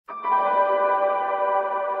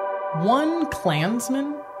One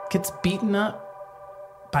Klansman gets beaten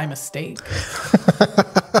up by mistake.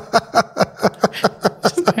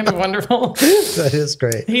 Just kind of wonderful. That is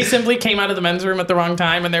great. He simply came out of the men's room at the wrong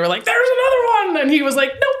time, and they were like, "There's another one," and he was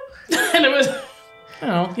like, "Nope." And it was, I don't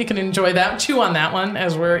know, you can enjoy that, chew on that one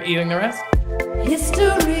as we're eating the rest.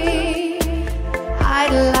 History,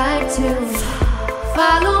 I'd like to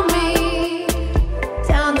follow me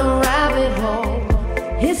down the rabbit hole.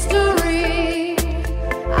 History,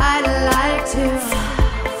 I'd like to,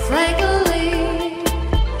 frankly,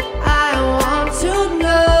 I want to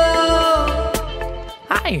know.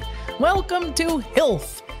 Hi, welcome to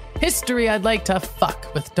HILF, History I'd Like to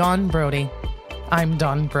Fuck with Dawn Brody. I'm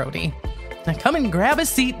Dawn Brody. Now come and grab a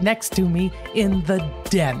seat next to me in the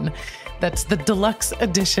den. That's the Deluxe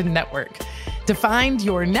Edition Network. To find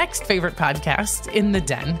your next favorite podcast in the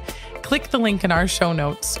den, click the link in our show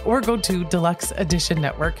notes or go to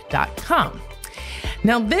deluxeeditionnetwork.com.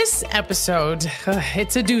 Now this episode,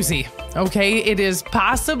 it's a doozy, okay? It is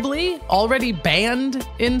possibly already banned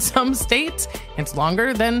in some states. It's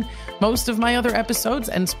longer than most of my other episodes,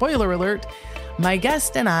 and spoiler alert, my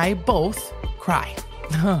guest and I both cry.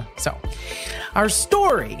 So, our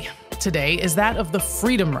story today is that of the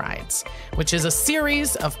Freedom Rides, which is a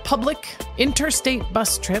series of public interstate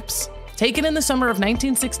bus trips taken in the summer of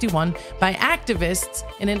 1961 by activists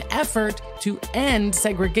in an effort to end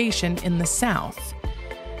segregation in the South.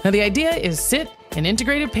 Now, the idea is sit in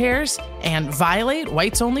integrated pairs and violate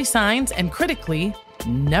whites-only signs and critically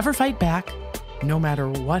never fight back, no matter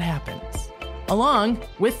what happens. Along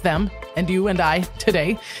with them, and you and I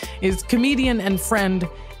today, is comedian and friend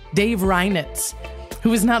Dave Reinitz,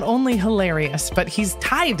 who is not only hilarious, but he's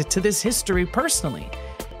tied to this history personally.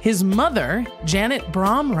 His mother, Janet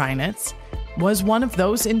Braun-Reinitz, was one of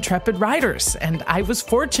those intrepid riders, and I was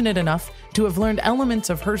fortunate enough to have learned elements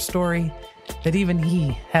of her story that even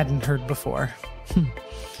he hadn't heard before.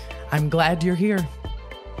 I'm glad you're here.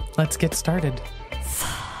 Let's get started.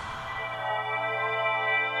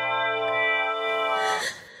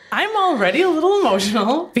 I'm already a little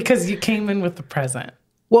emotional because you came in with the present.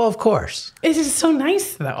 Well, of course. It is so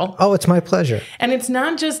nice, though. Oh, it's my pleasure. And it's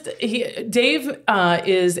not just, Dave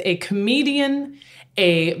is a comedian,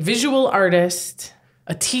 a visual artist,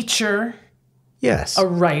 a teacher. Yes. A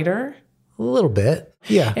writer. A little bit.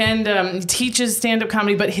 Yeah. And he teaches stand-up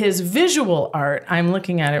comedy, but his visual art, I'm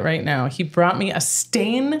looking at it right now. He brought me a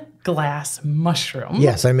stained glass mushroom.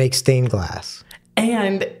 Yes, I make stained glass.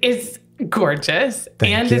 And it's gorgeous.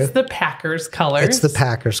 Thank you. It's the Packers colors. It's the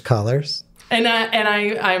Packers colors. And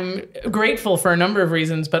I'm grateful for a number of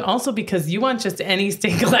reasons, but also because you aren't just any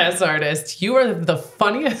stained glass artist. You are the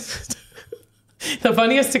funniest, the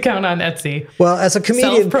funniest to count on Etsy. Well, as a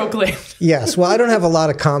comedian, self-proclaimed. Yes. Well, I don't have a lot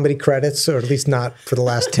of comedy credits, or at least not for the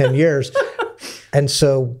last 10 years. And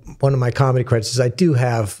so one of my comedy credits is I do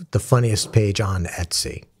have the funniest page on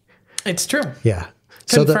Etsy. It's true. Yeah.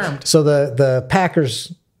 Confirmed. So the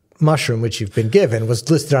Packers mushroom, which you've been given,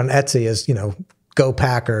 was listed on Etsy as, go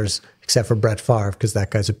Packers, except for Brett Favre, because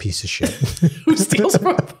that guy's a piece of shit. Who steals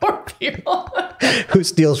from poor people. Who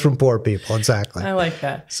steals from poor people, exactly. I like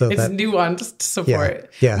that. So it's nuanced support.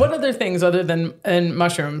 Yeah. What other things other than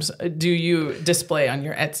mushrooms do you display on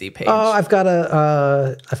your Etsy page? Oh, I've got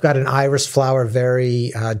an iris flower,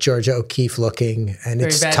 very Georgia O'Keeffe looking, and very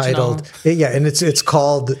it's vaginal. titled, and it's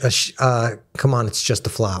called, come on, it's just a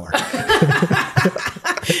flower.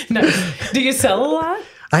 No. Do you sell a lot?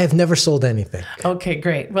 I have never sold anything. Okay,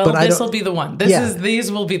 great. Well, this will be the one. These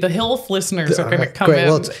will be the HILF listeners are going to come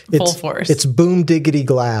in full force. It's Boomdiggitty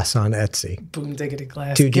Glass on Etsy. Boomdiggitty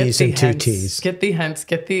Glass. 2 D's and 2 T's. Get the hints.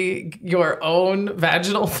 Get your own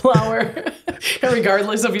vaginal flower.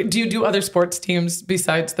 Regardless of do you do other sports teams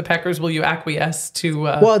besides the Packers? Will you acquiesce to?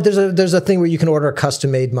 Well, there's a thing where you can order a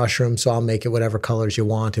custom-made mushroom, so I'll make it whatever colors you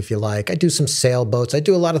want if you like. I do some sailboats. I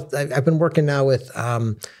do a lot of. I've been working now with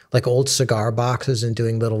like old cigar boxes and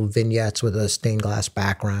doing little vignettes with a stained glass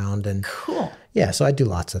background and cool. Yeah, so I do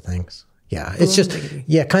lots of things. Yeah, it's just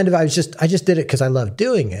kind of. I just did it because I love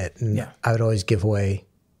doing it, and I would always give away.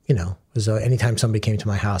 So anytime somebody came to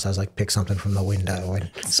my house, I was like, pick something from the window.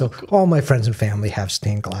 And so all my friends and family have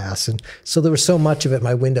stained glass. And so there was so much of it,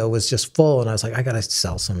 my window was just full. And I was like, I got to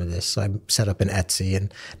sell some of this. So I set up an Etsy.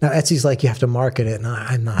 And now Etsy's like, you have to market it. And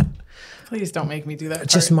I'm not. Please don't make me do that.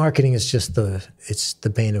 Just marketing is just it's the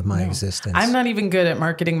bane of my existence. I'm not even good at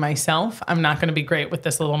marketing myself. I'm not going to be great with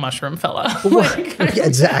this little mushroom fella.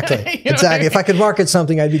 Exactly. Exactly. If I could market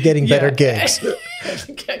something, I'd be getting better gigs.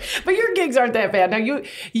 Okay. But you're gigs aren't that bad. Now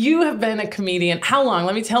you have been a comedian. How long?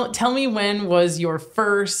 Let me tell me when was your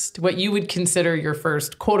first, what you would consider your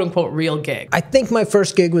first quote unquote real gig? I think my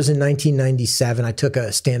first gig was in 1997. I took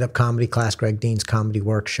a stand-up comedy class, Greg Dean's comedy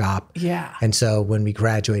workshop. Yeah. And so when we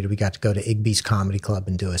graduated, we got to go to Igby's Comedy Club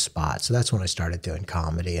and do a spot. So that's when I started doing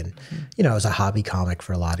comedy. And, you know, I was a hobby comic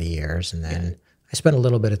for a lot of years. And then I spent a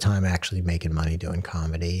little bit of time actually making money doing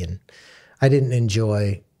comedy. And I didn't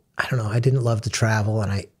enjoy, I don't know, I didn't love to travel.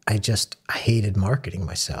 And I hated marketing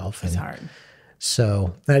myself. It's hard.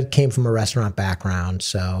 So I came from a restaurant background.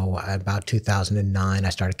 So about 2009, I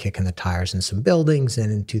started kicking the tires in some buildings.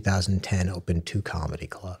 And in 2010, opened 2 comedy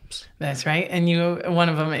clubs. That's right. And one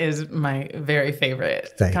of them is my very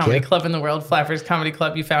favorite Thank comedy you. club in the world, Flappers Comedy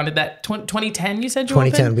Club. You founded that 2010, you said you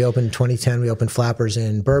 2010, opened? we opened 2010. We opened Flappers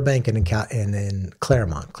in Burbank and in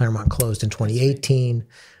Claremont. Claremont closed in 2018.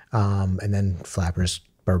 And then Flappers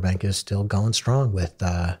Burbank is still going strong with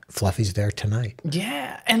Fluffy's there tonight.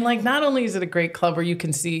 Yeah. And like, not only is it a great club where you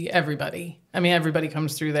can see everybody. I mean, everybody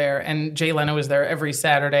comes through there, and Jay Leno is there every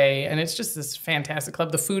Saturday. And it's just this fantastic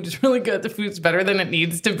club. The food is really good. The food's better than it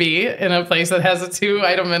needs to be in a place that has a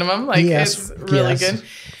 2-item minimum. Like, it's really good.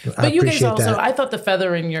 But you guys also, I thought the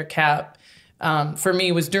feather in your cap for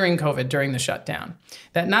me was during COVID, during the shutdown,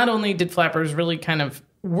 that not only did Flappers really kind of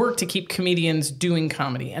work to keep comedians doing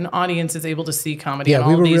comedy, and audience is able to see comedy on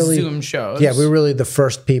all these Zoom shows. Yeah, we were really the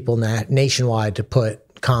first people nationwide to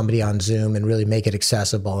put comedy on Zoom and really make it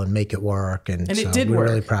accessible and make it work. And so it did we're work.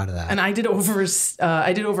 really proud of that. And I did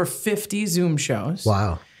over 50 Zoom shows.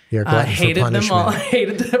 Wow. You're glad hated them all. I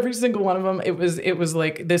hated every single one of them. It was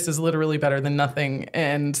like, this is literally better than nothing.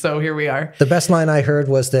 And so here we are. The best line I heard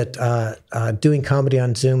was that doing comedy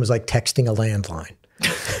on Zoom was like texting a landline.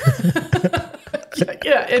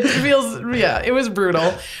 Yeah, it was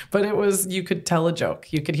brutal, but you could tell a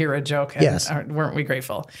joke. You could hear a joke. And yes. Weren't we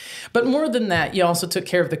grateful? But more than that, you also took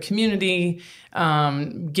care of the community,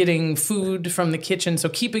 getting food from the kitchen. So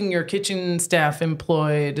keeping your kitchen staff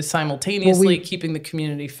employed simultaneously, keeping the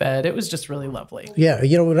community fed. It was just really lovely. Yeah.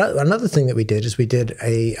 You know, another thing that we did is we did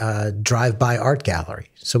a drive-by art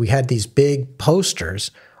gallery. So we had these big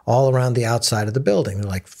posters all around the outside of the building. There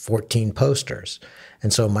were like 14 posters.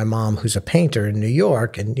 And so my mom, who's a painter in New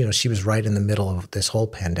York, and, you know, she was right in the middle of this whole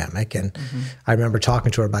pandemic. And I remember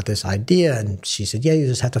talking to her about this idea, and she said, yeah, you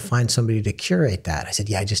just have to find somebody to curate that. I said,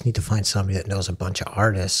 yeah, I just need to find somebody that knows a bunch of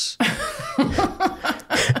artists.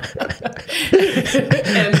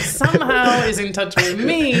 And somehow is in touch with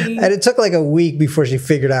me. And it took like a week before she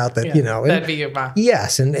figured out that, you know. That'd be your mom.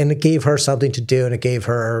 Yes. And it gave her something to do, and it gave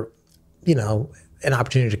her, you know, an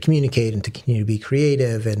opportunity to communicate and to continue to be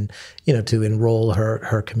creative and, you know, to enroll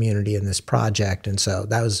her community in this project. And so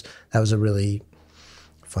that was a really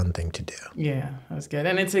fun thing to do. Yeah, that was good.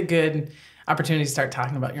 And it's a good opportunity to start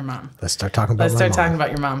talking about your mom. Let's start talking about talking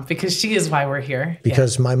about your mom, because she is why we're here.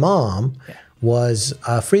 Because my mom was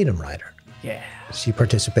a freedom rider. Yeah. She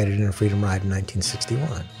participated in a freedom ride in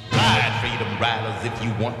 1961. Ride, freedom riders, if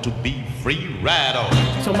you want to be free, ride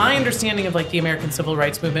on. So my understanding of like the American Civil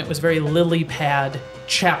Rights Movement was very lily pad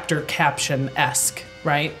chapter caption-esque,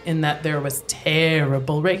 right? In that there was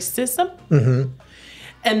terrible racism. Mm-hmm.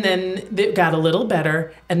 And then it got a little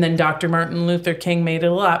better. And then Dr. Martin Luther King made it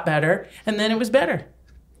a lot better. And then it was better.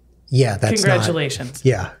 Yeah, that's Congratulations.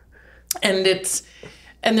 Yeah.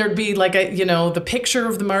 And there'd be like the picture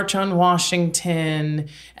of the March on Washington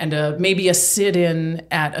and maybe a sit-in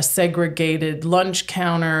at a segregated lunch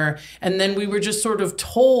counter. And then we were just sort of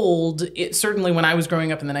told, certainly when I was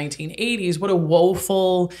growing up in the 1980s, what a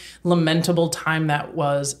woeful, lamentable time that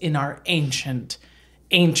was in our ancient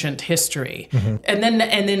history. Mm-hmm.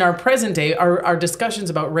 And in our present day, our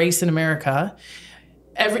discussions about race in America,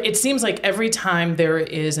 it seems like every time there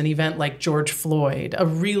is an event like George Floyd, a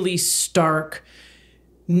really stark,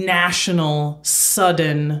 national,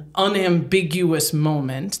 sudden, unambiguous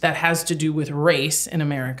moment that has to do with race in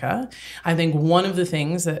America, I think one of the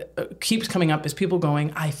things that keeps coming up is people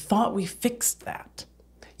going, I thought we fixed that.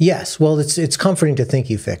 Yes. Well, it's comforting to think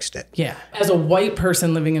you fixed it. Yeah. As a white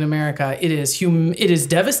person living in America, it is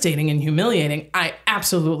devastating and humiliating. I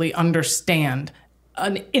absolutely understand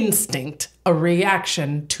an instinct, a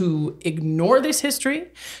reaction to ignore this history,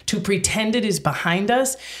 to pretend it is behind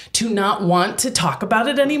us, to not want to talk about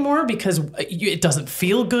it anymore because it doesn't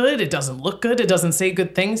feel good, it doesn't look good, it doesn't say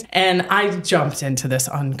good things. And I jumped into this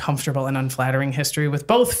uncomfortable and unflattering history with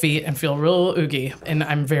both feet and feel real oogie. And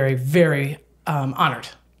I'm very, very honored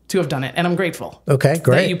to have done it, and I'm grateful. Okay,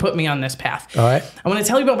 great. That you put me on this path. All right. I want to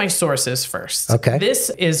tell you about my sources first. Okay. This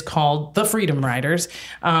is called The Freedom Riders.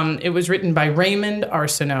 It was written by Raymond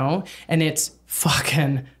Arsenault, and it's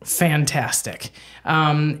fucking fantastic.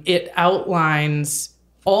 It outlines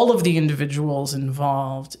all of the individuals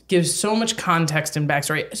involved, gives so much context and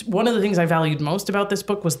backstory. One of the things I valued most about this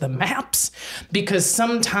book was the maps, because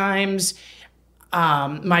sometimes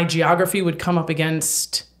my geography would come up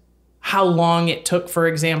against how long it took, for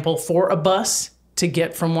example, for a bus to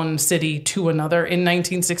get from one city to another in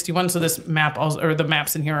 1961. So this map, or the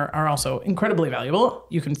maps in here, are also incredibly valuable.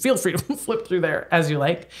 You can feel free to flip through there as you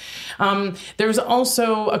like. There's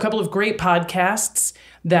also a couple of great podcasts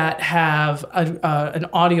that have an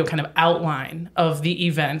audio kind of outline of the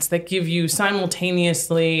events that give you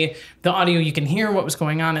simultaneously the audio. You can hear what was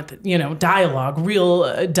going on at the, dialogue, real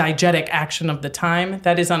diegetic action of the time.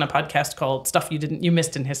 That is on a podcast called Stuff You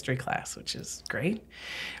Missed in History Class, which is great.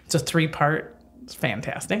 It's a 3-part. It's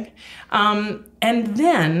fantastic. And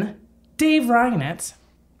then Dave Reinitz,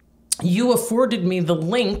 you afforded me the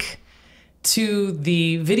link to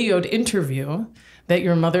the videoed interview that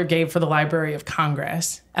your mother gave for the Library of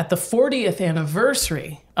Congress at the 40th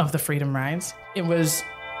anniversary of the Freedom Rides. It was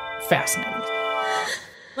fascinating.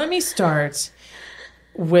 Let me start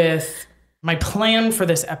with my plan for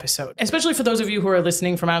this episode, especially for those of you who are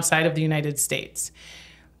listening from outside of the United States.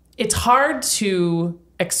 It's hard to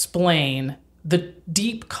explain the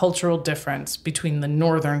deep cultural difference between the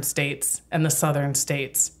northern states and the southern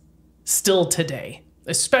states still today,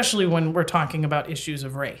 especially when we're talking about issues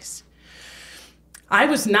of race.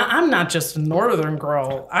 I'm not just a northern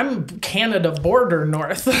girl. I'm Canada border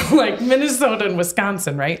north, like Minnesota and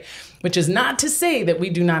Wisconsin, right? Which is not to say that we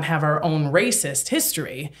do not have our own racist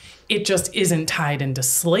history. It just isn't tied into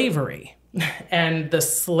slavery and the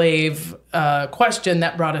slave question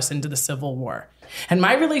that brought us into the Civil War. And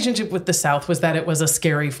my relationship with the South was that it was a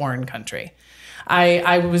scary foreign country.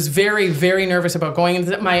 I was very, very nervous about going into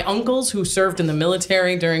that. My uncles who served in the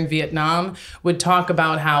military during Vietnam would talk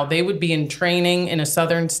about how they would be in training in a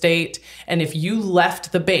southern state, and if you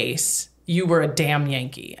left the base, you were a damn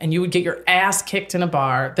Yankee, and you would get your ass kicked in a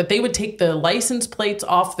bar, that they would take the license plates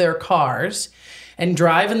off their cars and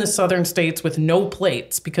drive in the southern states with no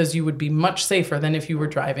plates, because you would be much safer than if you were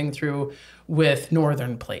driving through with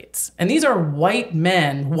northern plates. And these are white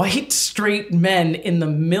men, white straight men in the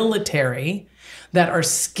military that are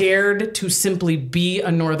scared to simply be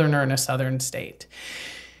a northerner in a southern state.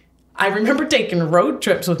 I remember taking road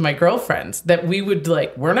trips with my girlfriends that we would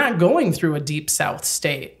we're not going through a deep South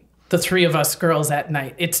state, the three of us girls at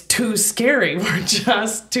night. It's too scary. We're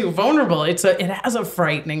just too vulnerable. It has a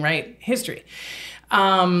frightening, history.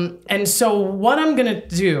 And so what I'm going to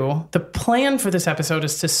do, the plan for this episode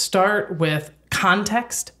is to start with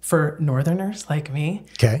context for northerners like me,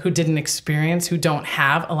 who don't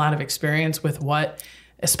have a lot of experience with what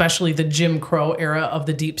especially the Jim Crow era of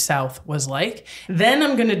the Deep South was like. Then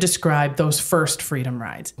I'm going to describe those first freedom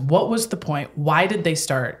rides. What was the point? Why did they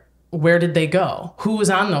start? Where did they go? Who was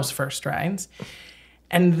on those first rides?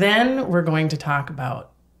 And then we're going to talk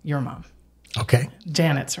about your mom. Okay.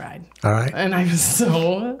 Janet's ride. All right. And I'm just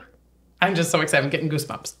so excited. I'm getting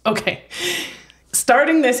goosebumps. Okay.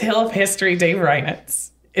 Starting this HILF history, Dave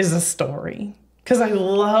Reinitz, is a story. Because I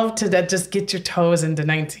love to just get your toes into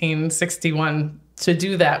 1961. To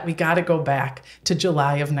do that, we got to go back to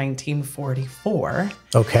July of 1944.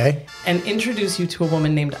 Okay. And introduce you to a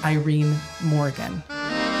woman named Irene Morgan.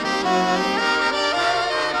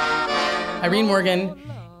 Irene Morgan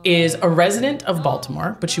is a resident of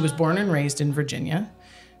Baltimore, but she was born and raised in Virginia.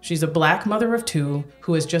 She's a black mother of 2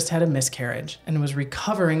 who has just had a miscarriage and was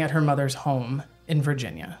recovering at her mother's home in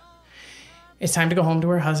Virginia. It's time to go home to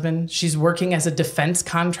her husband. She's working as a defense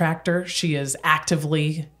contractor. She is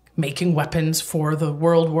actively making weapons for the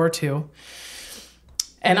World War II.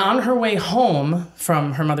 And on her way home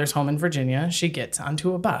from her mother's home in Virginia, she gets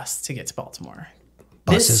onto a bus to get to Baltimore.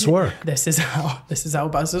 Buses work. This is how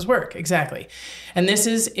buses work, exactly. And this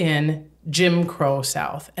is in Jim Crow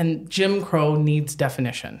South, and Jim Crow needs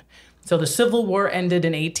definition. So the Civil War ended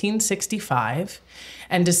in 1865,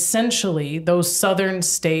 and essentially those southern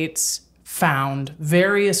states found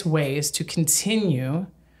various ways to continue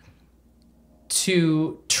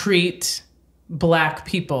to treat black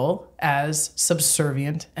people as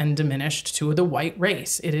subservient and diminished to the white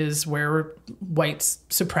race. It is where white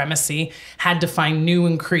supremacy had to find new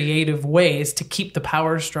and creative ways to keep the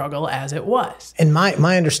power struggle as it was. And my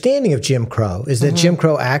understanding of Jim Crow is that Jim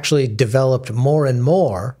Crow actually developed more and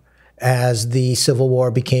more as the Civil War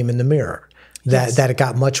became in the mirror. that it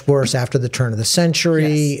got much worse after the turn of the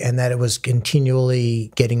century, and that it was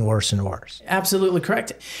continually getting worse and worse. Absolutely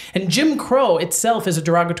correct. And Jim Crow itself is a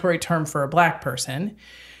derogatory term for a black person.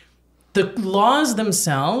 The laws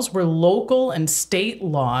themselves were local and state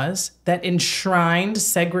laws that enshrined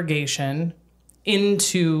segregation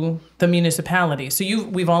into the municipality. So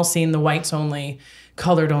we've all seen the whites only,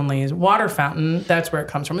 colored only water fountain. That's where it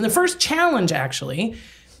comes from. And the first challenge, actually,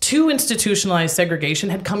 to institutionalized segregation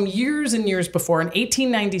had come years and years before. In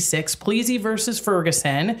 1896, Plessy versus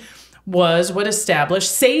Ferguson was what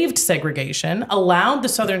established, saved segregation, allowed the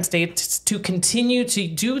southern states to continue to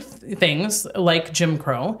do things like Jim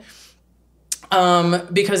Crow,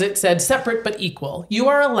 because it said separate but equal. You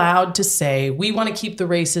are allowed to say, we want to keep the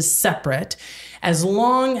races separate as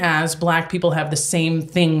long as black people have the same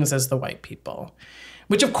things as the white people,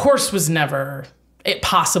 which of course was never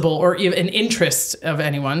possible or even an interest of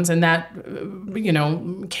anyone's. And that,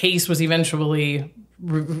 case was eventually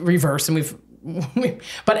reversed. And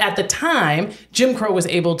but at the time, Jim Crow was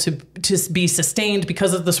able to be sustained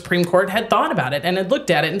because of the Supreme Court had thought about it and had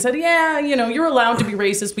looked at it and said, yeah, you're allowed to be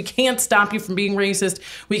racist. We can't stop you from being racist.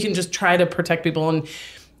 We can just try to protect people.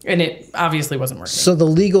 And it obviously wasn't working. So the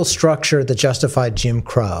legal structure that justified Jim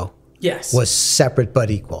Crow was separate but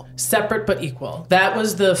equal. Separate but equal. That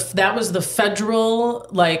was the federal,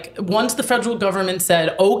 once the federal government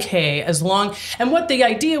said, okay, and what the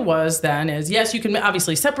idea was then is, yes, you can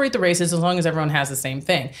obviously separate the races as long as everyone has the same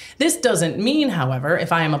thing. This doesn't mean, however,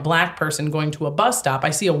 if I am a black person going to a bus stop, I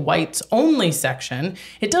see a whites only section,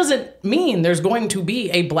 it doesn't mean there's going to be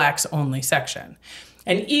a blacks only section.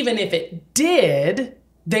 And even if it did,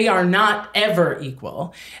 they are not ever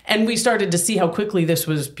equal. And we started to see how quickly this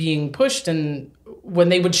was being pushed, and when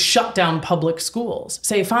they would shut down public schools,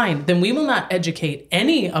 say, fine, then we will not educate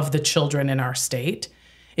any of the children in our state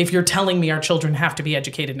if you're telling me our children have to be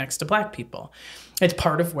educated next to black people. It's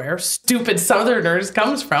part of where stupid Southerners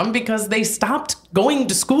comes from, because they stopped going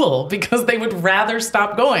to school because they would rather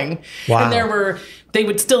stop going. Wow. And they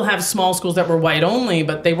would still have small schools that were white only,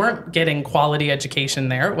 but they weren't getting quality education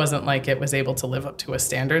there. It wasn't like it was able to live up to a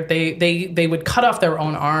standard. They would cut off their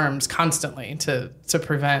own arms constantly to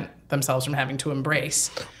prevent themselves from having to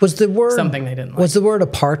embrace something they didn't like. Was the word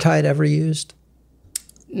apartheid ever used?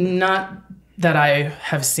 Not that I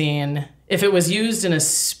have seen. If it was used in a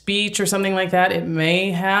speech or something like that, it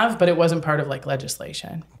may have, but it wasn't part of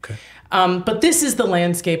legislation. Okay. But this is the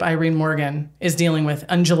landscape Irene Morgan is dealing with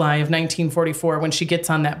in July of 1944 when she gets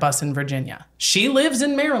on that bus in Virginia. She lives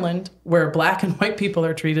in Maryland, where black and white people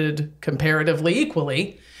are treated comparatively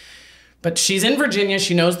equally. But she's in Virginia.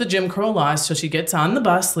 She knows the Jim Crow laws, so she gets on the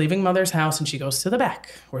bus, leaving Mother's house, and she goes to the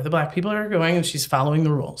back where the black people are going, and she's following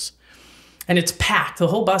the rules. And it's packed. The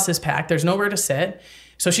whole bus is packed. There's nowhere to sit.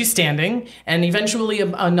 So she's standing, and eventually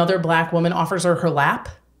another black woman offers her lap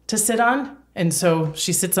to sit on. And so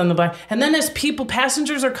she sits on the black. And then as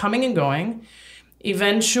passengers are coming and going,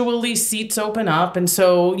 eventually seats open up. And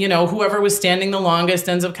so, whoever was standing the longest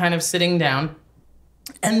ends up kind of sitting down.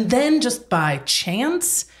 And then just by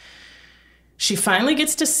chance, she finally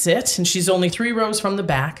gets to sit, and she's only 3 rows from the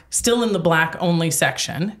back, still in the black only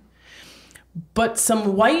section. But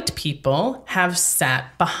some white people have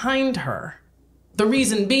sat behind her. The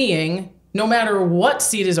reason being, no matter what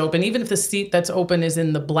seat is open, even if the seat that's open is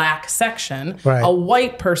in the black section, a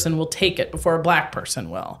white person will take it before a black person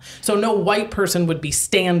will. So no white person would be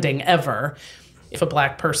standing ever if a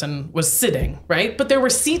black person was sitting, right? But there were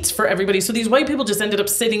seats for everybody. So these white people just ended up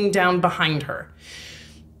sitting down behind her.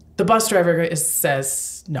 The bus driver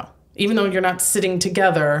says, no, even though you're not sitting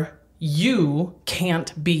together, you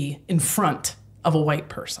can't be in front of a white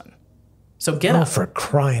person. So get up. For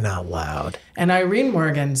crying out loud. And Irene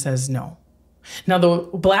Morgan says no. Now, the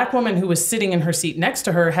black woman who was sitting in her seat next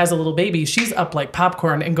to her has a little baby. She's up like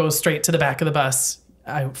popcorn and goes straight to the back of the bus,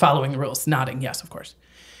 following the rules, nodding, yes, of course.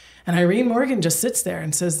 And Irene Morgan just sits there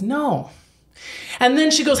and says no. And then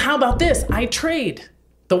she goes, how about this? I trade.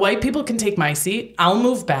 The white people can take my seat. I'll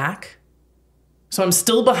move back. So I'm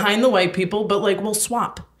still behind the white people, but we'll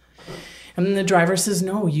swap. And then the driver says,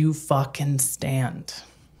 no, you fucking stand.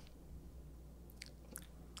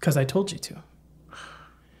 Because I told you to.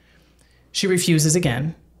 She refuses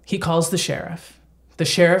again. He calls the sheriff. The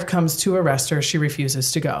sheriff comes to arrest her. She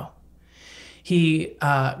refuses to go. He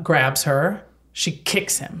grabs her. She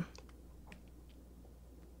kicks him.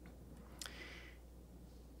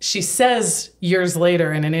 She says years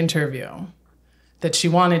later in an interview that she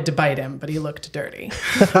wanted to bite him, but he looked dirty.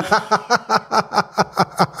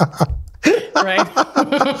 Right?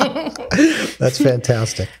 That's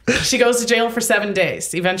fantastic. She goes to jail for 7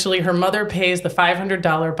 days. Eventually, her mother pays the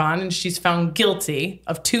 $500 bond, and she's found guilty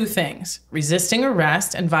of 2 things: resisting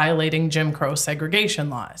arrest and violating Jim Crow segregation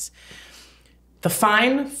laws. The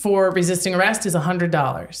fine for resisting arrest is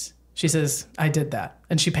 $100. She says, I did that.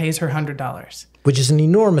 And she pays her $100. Which is an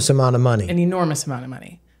enormous amount of money. An enormous amount of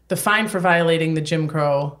money. The fine for violating the Jim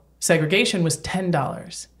Crow segregation was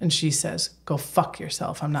 $10. And she says, go fuck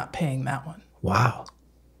yourself. I'm not paying that one. Wow.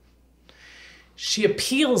 She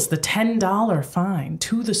appeals the $10 fine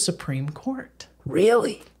to the Supreme Court.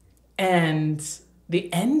 Really? And the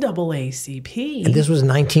NAACP... And this was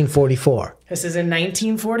 1944. This is in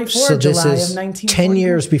 1944, so July this is of 1944. 10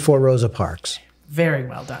 years before Rosa Parks. Very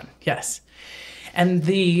well done, yes. And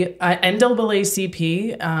the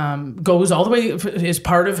NAACP goes all the way, is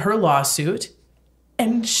part of her lawsuit,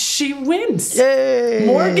 and she wins. Yay!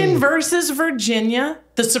 Morgan versus Virginia,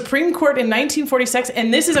 the Supreme Court in 1946,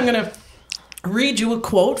 and this is, I'm going to read you a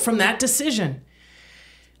quote from that decision.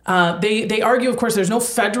 They argue, of course, there's no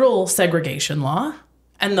federal segregation law.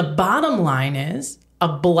 And the bottom line is a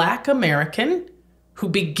Black American who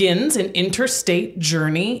begins an interstate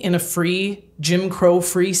journey in a free, Jim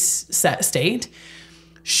Crow-free state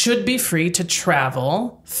should be free to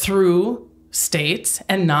travel through states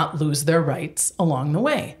and not lose their rights along the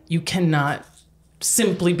way. You cannot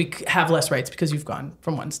simply have less rights because you've gone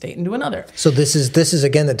from one state into another. So this is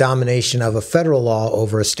again the domination of a federal law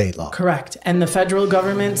over a state law. Correct. And the federal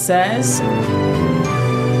government says,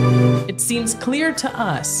 it seems clear to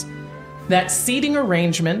us that seating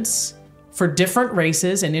arrangements for different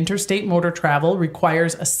races in interstate motor travel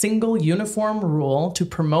requires a single uniform rule to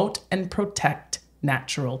promote and protect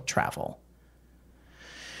natural travel.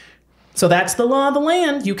 So that's the law of the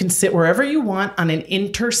land. You can sit wherever you want on an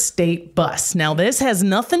interstate bus. Now, this has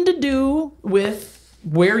nothing to do with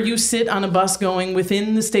where you sit on a bus going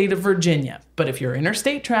within the state of Virginia. But if you're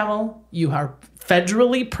interstate travel, you are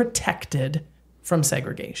federally protected from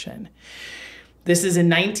segregation. This is in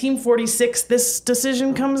 1946, this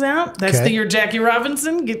decision comes out. That's the year Jackie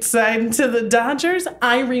Robinson gets signed to the Dodgers.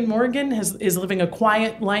 Irene Morgan is living a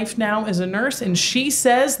quiet life now as a nurse, and she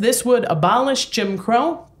says this would abolish Jim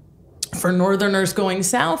Crow for Northerners going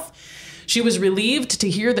south. She was relieved to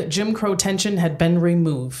hear that Jim Crow tension had been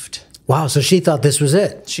removed. Wow, so she thought this was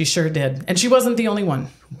it. She sure did. And she wasn't the only one.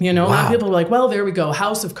 You know, a lot of people were like, well, there we go,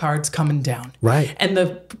 House of Cards coming down. Right. And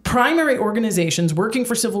the primary organizations working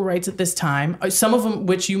for civil rights at this time, some of them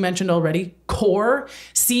which you mentioned already, CORE,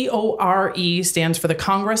 C-O-R-E, stands for the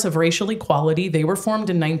Congress of Racial Equality. They were formed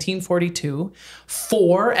in 1942.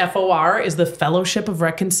 FOR, F-O-R, is the Fellowship of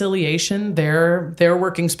Reconciliation. They're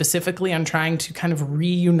working specifically on trying to kind of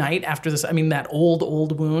reunite after this, I mean, that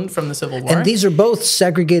old wound from the Civil War. And these are both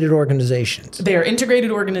segregated organizations. They are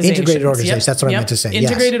integrated organizations. Integrated organizations, that's what I meant to say,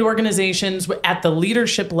 Integrated organizations at the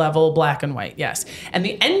leadership level, black and white, yes. And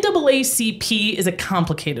the NAACP is a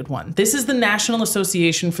complicated one. This is the National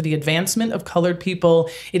Association for the Advancement of Colored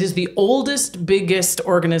People. It is the oldest, biggest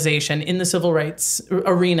organization in the civil rights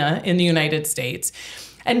arena in the United States.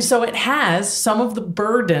 And so it has some of the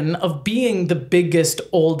burden of being the biggest,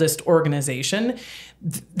 oldest organization.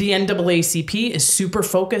 The NAACP is super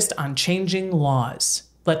focused on changing laws.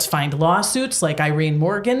 Let's find lawsuits like Irene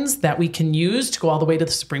Morgan's that we can use to go all the way to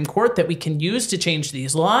the Supreme Court, that we can use to change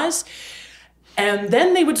these laws. And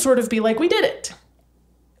then they would sort of be like, we did it.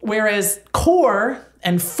 Whereas CORE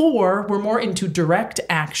and FOR were more into direct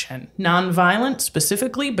action, nonviolent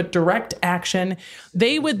specifically, but direct action.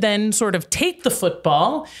 They would then sort of take the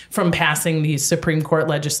football from passing these Supreme Court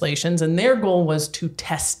legislations, and their goal was to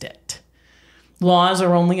test it. Laws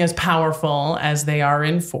are only as powerful as they are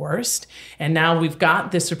enforced. And now we've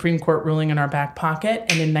got this Supreme Court ruling in our back pocket.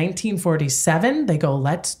 And in 1947, they go,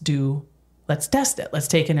 let's test it. Let's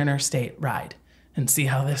take an interstate ride and see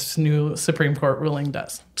how this new Supreme Court ruling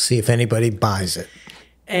does. See if anybody buys it.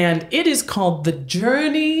 And it is called the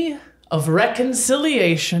Journey of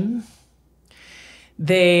Reconciliation.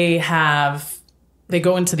 They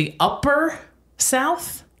go into the Upper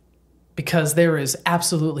South, because there is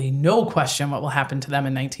absolutely no question what will happen to them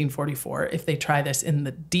in 1944 if they try this in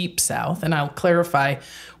the Deep South. And I'll clarify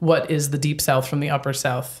what is the Deep South from the Upper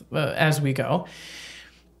South as we go.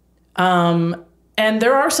 And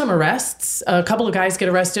there are some arrests. A couple of guys get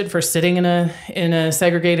arrested for sitting in a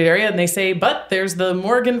segregated area, and they say, but there's the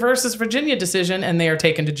Morgan versus Virginia decision, and they are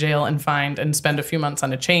taken to jail and fined and spend a few months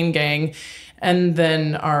on a chain gang and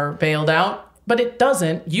then are bailed out. But it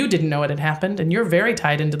doesn't. You didn't know it had happened, and you're very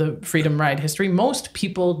tied into the Freedom Ride history. Most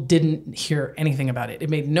people didn't hear anything about it.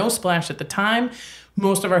 It made no splash at the time.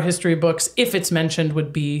 Most of our history books, if it's mentioned,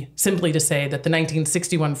 would be simply to say that the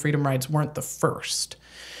 1961 Freedom Rides weren't the first.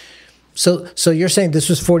 So you're saying this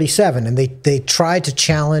was 47, and they tried to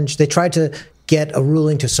challenge, they tried to get a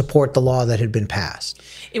ruling to support the law that had been passed.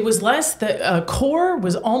 It was less that CORE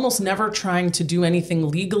was almost never trying to do anything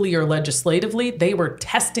legally or legislatively. They were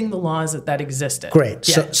testing the laws that existed. Great.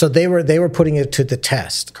 Yeah. So they were putting it to the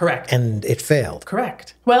test. Correct. And it failed.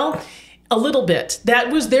 Correct. Well, a little bit. That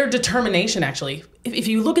was their determination, actually. If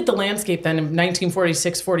you look at the landscape then in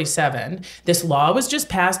 1946-47, this law was just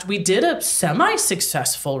passed. We did a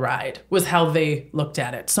semi-successful ride, was how they looked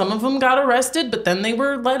at it. Some of them got arrested, but then they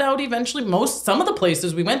were let out eventually. Some of the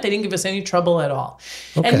places we went, they didn't give us any trouble at all.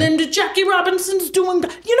 Okay. And then Jackie Robinson's doing, you know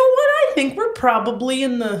what? I think we're probably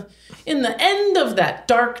in the end of that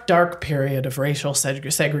dark, dark period of racial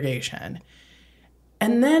segregation.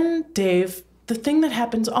 And then, Dave, the thing that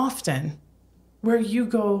happens often, where you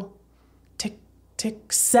go,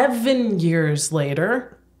 tick, 7 years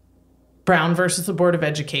later, Brown versus the Board of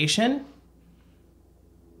Education,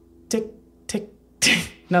 tick, tick,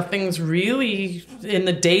 tick. Nothing's really in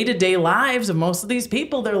the day-to-day lives of most of these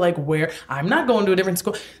people. They're like, I'm not going to a different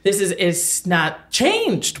school. It's not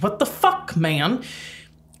changed. What the fuck, man?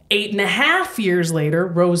 8.5 years later,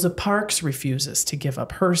 Rosa Parks refuses to give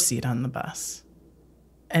up her seat on the bus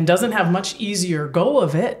and doesn't have much easier go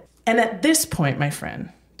of it. And at this point, my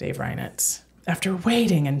friend, Dave Reinitz, after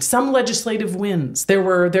waiting and some legislative wins, there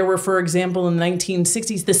were, for example, in the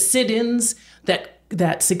 1960s, the sit-ins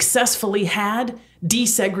that successfully had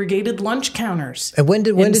desegregated lunch counters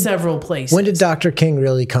in several places. When did Dr. King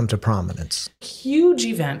really come to prominence? Huge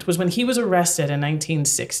event was when he was arrested in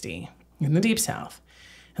 1960 in the Deep South.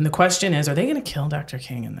 And the question is, are they going to kill Dr.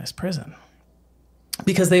 King in this prison?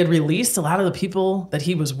 Because they had released a lot of the people that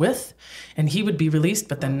he was with, and he would be released,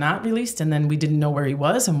 but then not released, and then we didn't know where he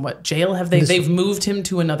was and what jail they've moved him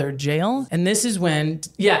to another jail. And this is when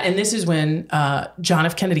John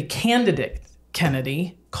F. Kennedy, candidate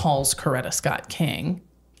Kennedy, calls Coretta Scott King.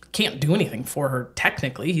 Can't do anything for her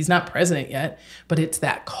technically. He's not president yet, but it's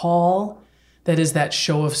that call that is that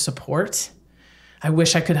show of support. I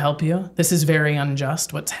wish I could help you. This is very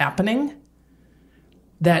unjust, what's happening.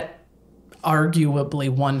 That arguably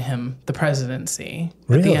won him the presidency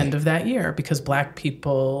at the end of that year, because black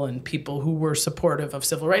people and people who were supportive of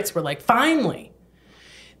civil rights were like, finally.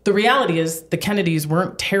 The reality is the Kennedys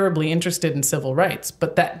weren't terribly interested in civil rights,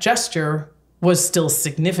 but that gesture was still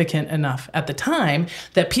significant enough at the time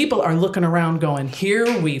that people are looking around going,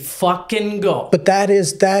 here we fucking go. But that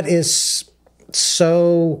is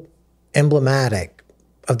so emblematic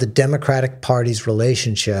of the Democratic Party's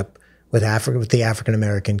relationship with the African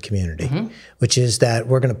American community, which is that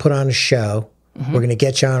we're going to put on a show, we're going to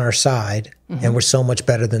get you on our side, and we're so much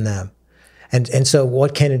better than them. And so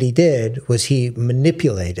what Kennedy did was he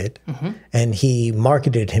manipulated and he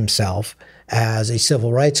marketed himself as a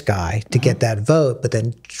civil rights guy to get that vote, but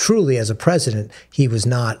then truly as a president, he was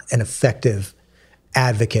not an effective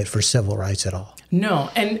advocate for civil rights at all. No,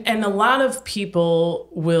 and a lot of people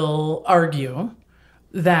will argue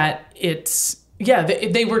that it's, that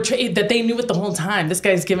they knew it the whole time. This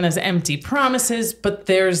guy's given us empty promises, but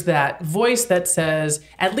there's that voice that says,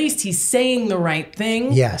 at least he's saying the right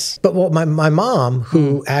thing. Yes. But my mom,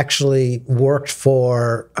 who actually worked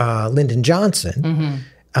for Lyndon Johnson,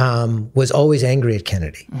 was always angry at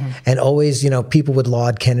Kennedy. And always, people would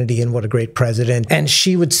laud Kennedy and what a great president. And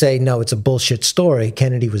she would say, no, it's a bullshit story.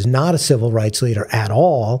 Kennedy was not a civil rights leader at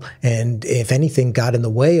all. And if anything, got in the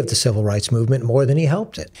way of the civil rights movement more than he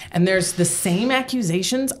helped it. And there's the same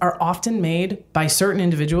accusations are often made by certain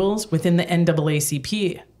individuals within the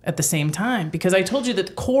NAACP at the same time. Because I told you that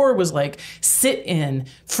the core was like sit-in,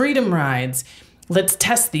 freedom rides, let's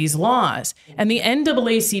test these laws. And the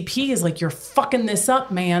NAACP is like, you're fucking this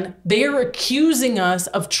up, man. They're accusing us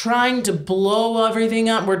of trying to blow everything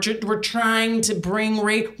up. We're trying to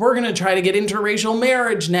we're going to try to get interracial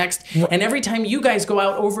marriage next. And every time you guys go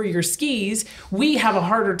out over your skis, we have a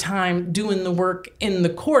harder time doing the work in the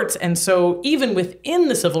courts. And so even within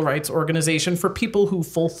the civil rights organization, for people who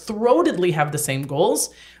full-throatedly have the same goals,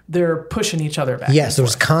 they're pushing each other back. Yes, there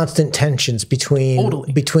was constant tensions between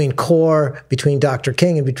CORE, between Dr.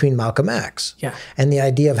 King, and between Malcolm X. Yeah. And the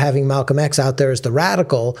idea of having Malcolm X out there as the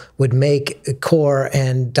radical would make CORE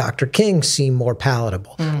and Dr. King seem more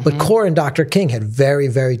palatable. But CORE and Dr. King had very,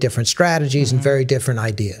 very different strategies and very different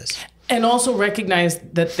ideas. And also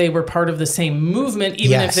recognized that they were part of the same movement,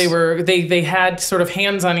 even if they had sort of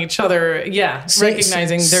hands on each other. Yeah,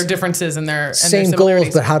 recognizing their differences and their same goals,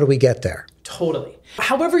 but how do we get there? Totally.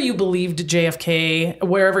 However you believed JFK,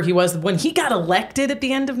 wherever he was, when he got elected at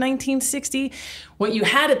the end of 1960, what you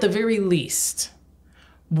had at the very least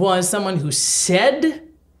was someone who said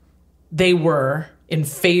they were in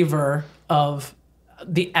favor of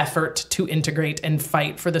the effort to integrate and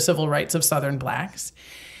fight for the civil rights of Southern blacks.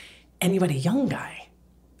 And you had a young guy.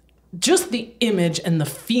 Just the image and the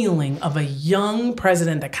feeling of a young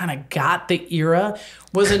president that kind of got the era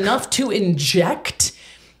was enough to inject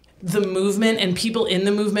the movement and people in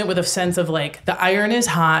the movement with a sense of like, the iron is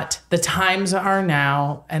hot, the times are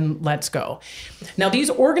now, and let's go. Now, these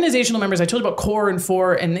organizational members, I told you about CORE and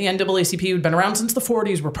FOR and the NAACP, who'd been around since the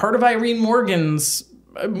 40s, were part of Irene Morgan's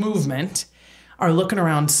movement, are looking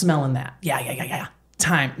around, smelling that. Yeah.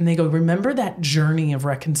 Time. And they go, remember that journey of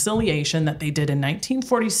reconciliation that they did in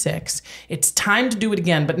 1946? It's time to do it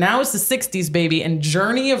again. But now it's the 60s, baby, and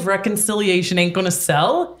journey of reconciliation ain't going to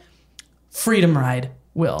sell. Freedom Ride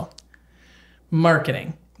will.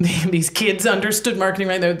 Marketing. These kids understood marketing,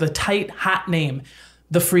 right? They're the tight, hot name,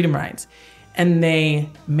 the Freedom Rides. And they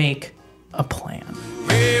make a plan.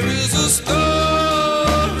 There is a story.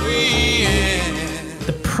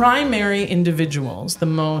 The primary individuals, the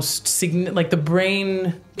most, like the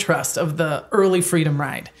brain trust of the early Freedom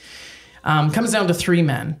Ride, comes down to three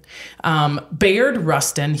men. Bayard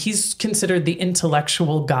Rustin, he's considered the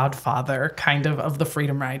intellectual godfather, kind of the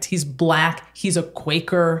Freedom Rides. He's black, he's a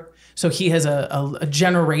Quaker, so he has a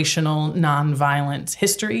generational nonviolence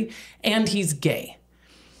history, and he's gay.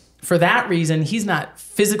 For that reason, he's not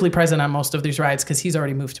physically present on most of these rides because he's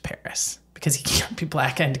already moved to Paris. Because he can't be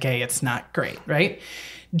black and gay, it's not great, right?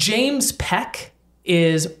 James Peck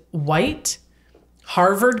is white,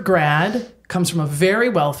 Harvard grad, comes from a very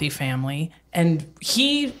wealthy family, and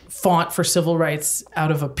he fought for civil rights out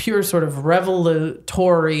of a pure sort of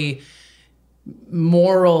revelatory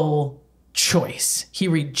moral choice. He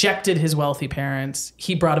rejected his wealthy parents.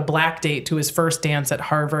 He brought a black date to his first dance at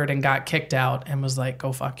Harvard and got kicked out and was like,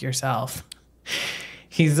 go fuck yourself.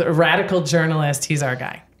 He's a radical journalist. He's our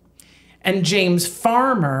guy. And James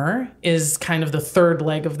Farmer is kind of the third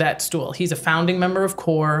leg of that stool. He's a founding member of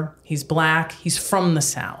CORE. He's black. He's from the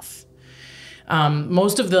South.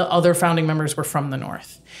 Most of the other founding members were from the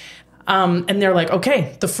North. And they're like,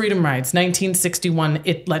 okay, the Freedom Rides, 1961,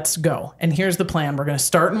 let's go. And here's the plan. We're going to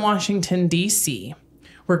start in Washington, D.C.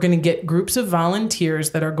 We're going to get groups of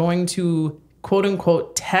volunteers that are going to, quote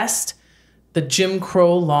unquote, test the Jim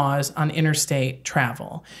Crow laws on interstate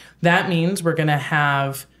travel. That means we're going to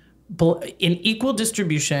have, in equal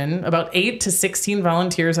distribution, about 8 to 16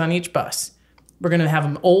 volunteers on each bus. We're going to have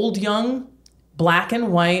them old, young, black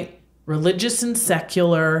and white, religious and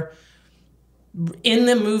secular, in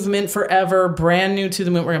the movement forever, brand new to the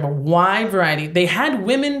movement. We're going to have a wide variety. They had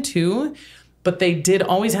women too, but they did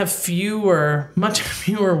always have much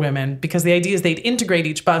fewer women, because the idea is they'd integrate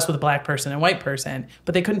each bus with a black person and a white person,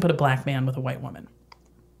 but they couldn't put a black man with a white woman.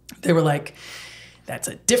 They were like, that's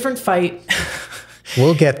a different fight.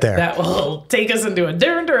 We'll get there. That will take us into a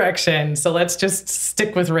different direction. So let's just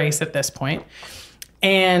stick with race at this point.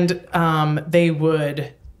 And they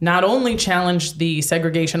would not only challenge the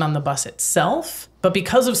segregation on the bus itself, but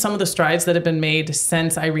because of some of the strides that have been made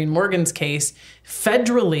since Irene Morgan's case,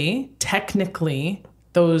 federally, technically,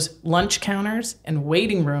 those lunch counters and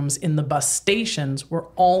waiting rooms in the bus stations were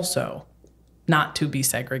also not to be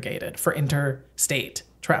segregated for interstate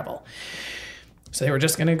travel. So they were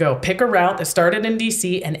just going to go pick a route that started in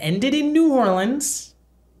D.C. and ended in New Orleans.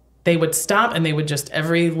 They would stop and they would just,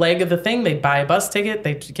 every leg of the thing, they'd buy a bus ticket,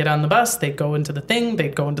 they'd get on the bus, they'd go into the thing,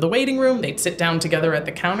 they'd go into the waiting room, they'd sit down together at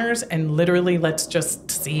the counters, and literally, let's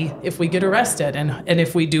just see if we get arrested. And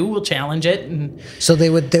if we do, we'll challenge it. And so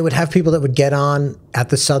they would have people that would get on at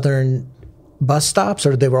the southern bus stops,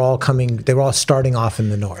 or they were all starting off in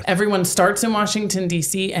the north? Everyone starts in Washington,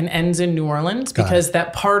 D.C. and ends in New Orleans, because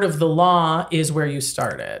that part of the law is where you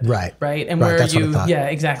started. Right. Right. And where that's what I thought. Yeah,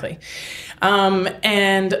 exactly.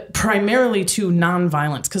 And primarily to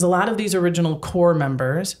nonviolence, because a lot of these original CORE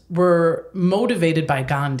members were motivated by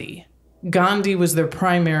Gandhi. Gandhi was their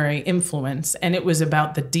primary influence, and it was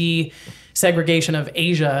about the desegregation of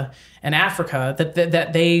Asia and Africa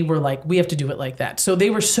that they were like, we have to do it like that. So they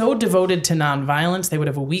were so devoted to nonviolence, they would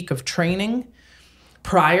have a week of training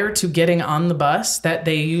prior to getting on the bus that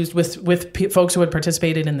they used with folks who had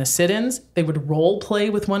participated in the sit-ins. They would role play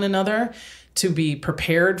with one another to be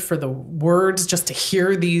prepared for the words. Just to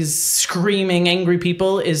hear these screaming, angry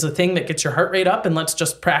people is a thing that gets your heart rate up, and let's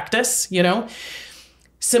just practice, you know?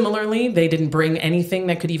 Similarly, they didn't bring anything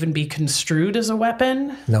that could even be construed as a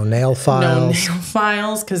weapon. No nail files. No nail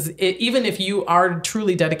files, because even if you are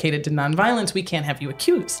truly dedicated to nonviolence, we can't have you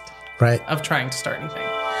accused of trying to start anything.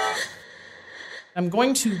 I'm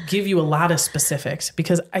going to give you a lot of specifics,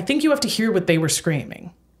 because I think you have to hear what they were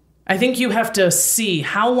screaming. I think you have to see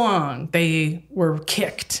how long they were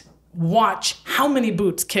kicked, watch how many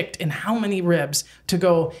boots kicked and how many ribs, to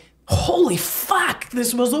go, holy fuck,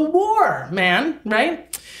 this was a war, man,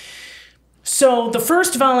 right? So the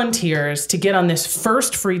first volunteers to get on this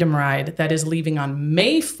first freedom ride that is leaving on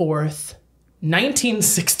May 4th,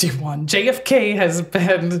 1961. JFK has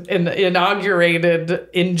been inaugurated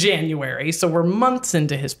in January, so we're months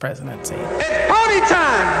into his presidency. It's party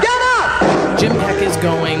time! Get up! Jim Peck is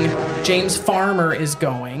going. James Farmer is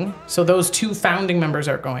going. So those two founding members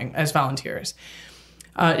are going as volunteers.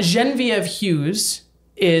 Genevieve Hughes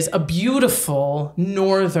is a beautiful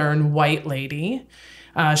northern white lady.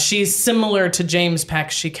 She's similar to James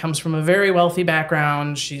Peck. She comes from a very wealthy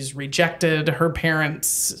background. She's rejected her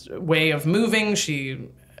parents' way of moving. She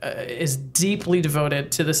is deeply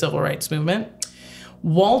devoted to the civil rights movement.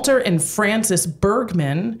 Walter and Frances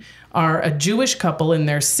Bergman are a Jewish couple in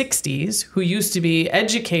their 60s who used to be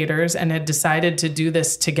educators and had decided to do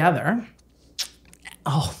this together.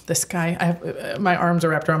 Oh, this guy, my arms are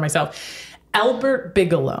wrapped around myself. Albert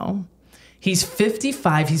Bigelow. He's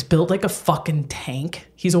 55. He's built like a fucking tank.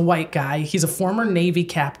 He's a white guy. He's a former Navy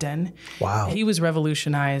captain. Wow. He was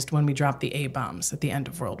revolutionized when we dropped the A-bombs at the end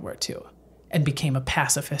of World War II and became a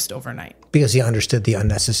pacifist overnight. Because he understood the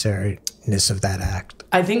unnecessariness of that act.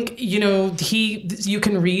 I think, you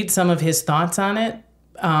can read some of his thoughts on it,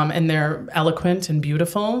 and they're eloquent and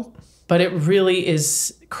beautiful, but it really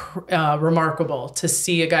is remarkable to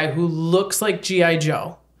see a guy who looks like G.I.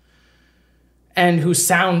 Joe and who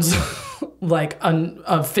sounds like a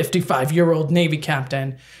 55-year-old Navy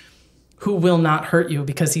captain who will not hurt you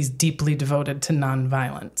because he's deeply devoted to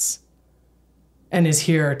nonviolence and is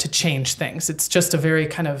here to change things. It's just a very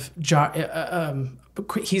kind of,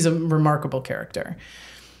 he's a remarkable character.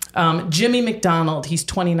 Jimmy McDonald, he's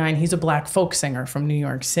 29. He's a black folk singer from New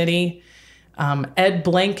York City. Ed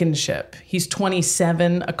Blankenship, he's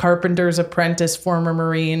 27, a carpenter's apprentice, former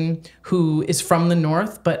Marine, who is from the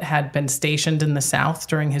North but had been stationed in the South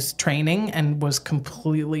during his training and was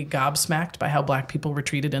completely gobsmacked by how black people were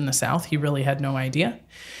treated in the South. He really had no idea.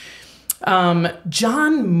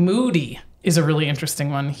 John Moody is a really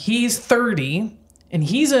interesting one. He's 30, and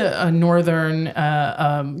he's a northern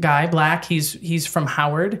guy, black. He's from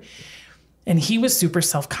Howard, and he was super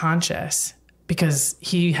self-conscious because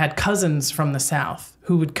he had cousins from the South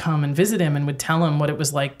who would come and visit him and would tell him what it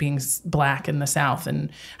was like being black in the South and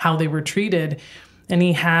how they were treated. And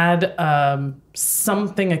he had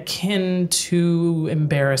something akin to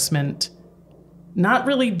embarrassment, not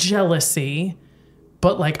really jealousy,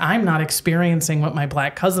 but like, I'm not experiencing what my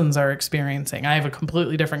black cousins are experiencing. I have a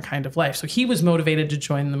completely different kind of life. So he was motivated to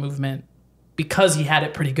join the movement because he had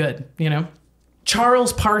it pretty good,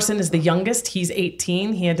 Charles Parson is the youngest. He's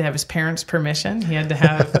 18. He had to have his parents' permission. They had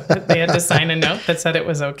to sign a note that said it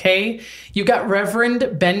was okay. You got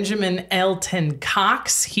Reverend Benjamin Elton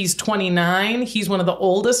Cox. He's 29. He's one of the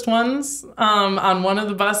oldest ones on one of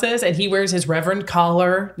the buses, and he wears his reverend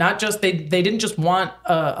collar. Not just, they didn't just want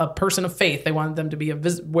a person of faith. They wanted them to be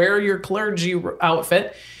wear your clergy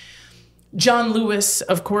outfit. John Lewis,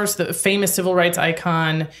 of course, the famous civil rights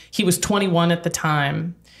icon. He was 21 at the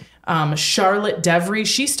time. Charlotte Devery,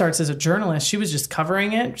 she starts as a journalist. She was just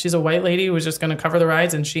covering it. She's a white lady who was just going to cover the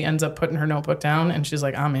rides, and she ends up putting her notebook down, and she's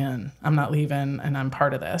like, I'm in. I'm not leaving, and I'm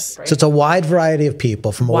part of this. So it's a wide variety of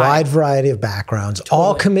people from a wide variety of backgrounds,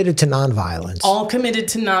 all committed to nonviolence. All committed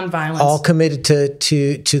to nonviolence. All committed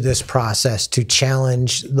to this process, to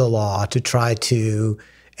challenge the law, to try to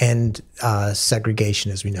end segregation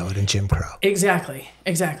as we know it in Jim Crow. Exactly.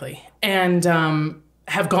 And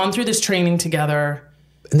have gone through this training together.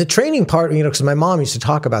 And the training part, because my mom used to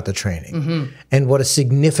talk about the training and what a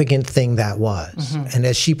significant thing that was. And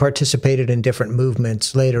as she participated in different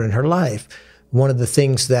movements later in her life, one of the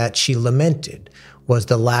things that she lamented was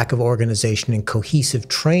the lack of organization and cohesive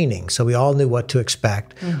training. So we all knew what to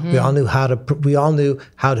expect. We all knew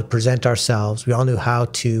how to present ourselves. We all knew how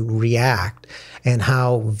to react and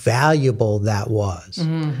how valuable that was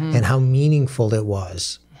and how meaningful it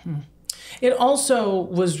was. It also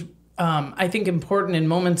was, I think, important in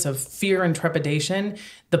moments of fear and trepidation.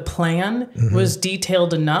 The plan was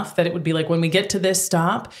detailed enough that it would be like, when we get to this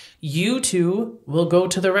stop, you two will go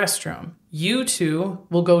to the restroom. You two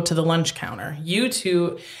will go to the lunch counter. You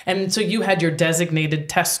two, and so you had your designated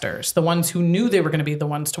testers, the ones who knew they were going to be the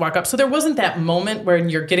ones to walk up. So there wasn't that moment where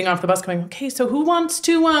you're getting off the bus going, okay, so who wants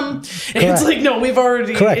to, it's like, no, we've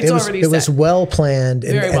already, Correct. it's already set. It was well planned.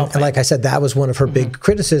 Very well planned. And like I said, that was one of her big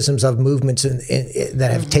criticisms of movements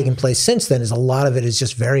that have taken place since then, is a lot of it is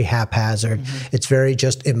just very haphazard. It's very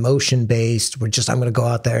just emotion based. I'm going to go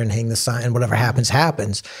out there and hang the sign and whatever happens,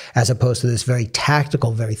 happens, as opposed to this very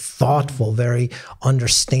tactical, very thoughtful, very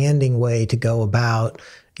understanding way to go about,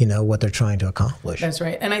 what they're trying to accomplish. That's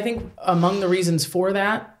right. And I think among the reasons for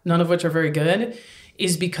that, none of which are very good,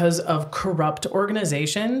 is because of corrupt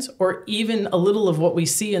organizations, or even a little of what we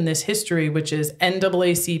see in this history, which is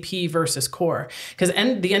NAACP versus CORE. Because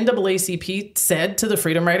the NAACP said to the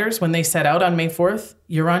Freedom Riders when they set out on May 4th,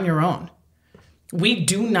 you're on your own. We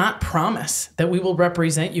do not promise that we will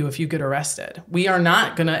represent you if you get arrested. We are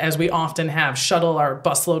not going to, as we often have, shuttle our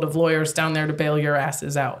busload of lawyers down there to bail your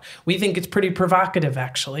asses out. We think it's pretty provocative,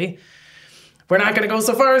 actually. We're not going to go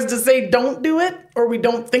so far as to say don't do it, or we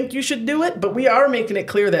don't think you should do it, but we are making it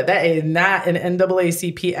clear that that is not an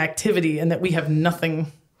NAACP activity and that we have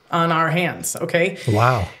nothing on our hands, okay?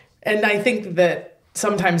 Wow. And I think that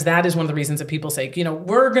sometimes that is one of the reasons that people say,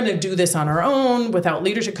 we're going to do this on our own without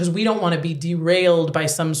leadership because we don't want to be derailed by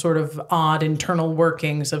some sort of odd internal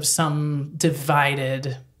workings of some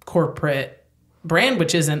divided corporate brand,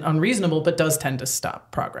 which isn't unreasonable, but does tend to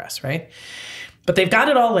stop progress, right? But they've got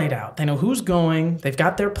it all laid out. They know who's going. They've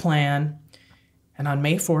got their plan. And on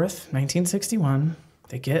May 4th, 1961,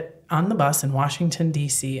 they get on the bus in Washington,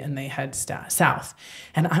 D.C., and they head south.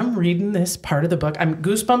 And I'm reading this part of the book. I'm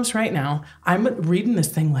goosebumps right now. I'm reading this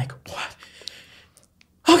thing like, what?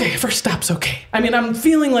 Okay, first stop's okay. I mean, I'm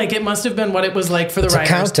feeling like it must have been what it was like for the riders.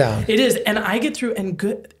 It's a countdown. It is. And I get through and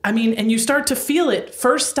good. I mean, and you start to feel it.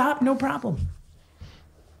 First stop, no problem.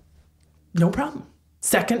 No problem.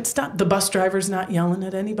 Second stop, the bus driver's not yelling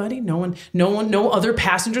at anybody. No other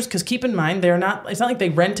passengers. Because keep in mind, it's not like they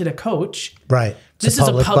rented a coach. Right. This is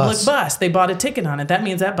a public bus. They bought a ticket on it. That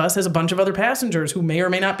means that bus has a bunch of other passengers who may or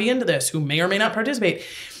may not be into this, who may or may not participate.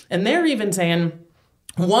 And they're even saying,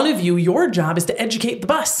 one of you, your job is to educate the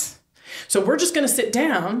bus. So we're just going to sit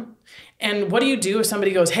down. And what do you do if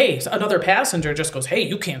somebody goes, hey, another passenger just goes, hey,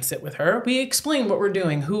 you can't sit with her. We explain what we're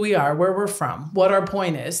doing, who we are, where we're from, what our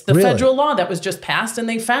point is. The federal law that was just passed, and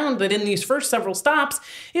they found that in these first several stops,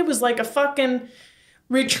 it was like a fucking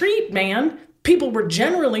retreat, man. People were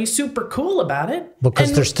generally super cool about it.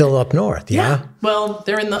 Because they're still up north, yeah? Well,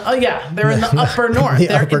 they're in the they're in the upper north.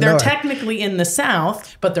 They're technically in the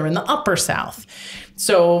south, but they're in the upper south.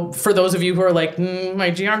 So for those of you who are like,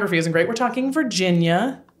 my geography isn't great, we're talking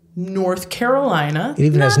Virginia, North Carolina. It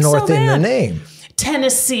even has north in the name.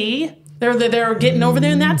 Tennessee. They're getting over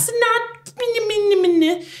there, and that's not,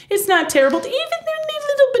 it's not terrible. Even a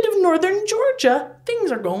little bit of northern Georgia,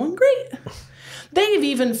 things are going great. They've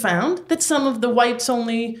even found that some of the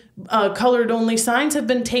whites-only, colored-only signs have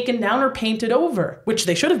been taken down or painted over, which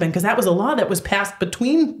they should have been, because that was a law that was passed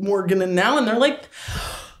between Morgan and now, and they're like,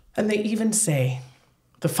 and they even say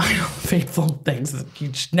the final fateful things that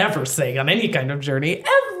you should never say on any kind of journey.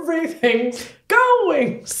 Everything's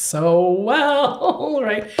going so well,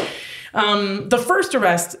 right? The first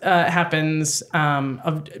arrest happens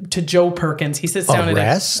to Joe Perkins. He sits down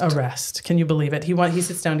arrest. Can you believe it? He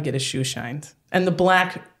sits down to get his shoes shined. And the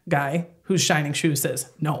black guy who's shining shoes says,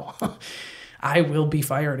 no, I will be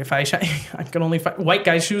fired if I shine. I can only fire white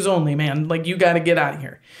guys' shoes only, man. Like, you got to get out of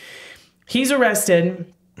here. He's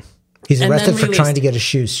arrested. He's arrested for trying to get his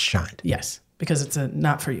shoes shined. Yes, because it's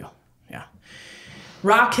not for you. Yeah.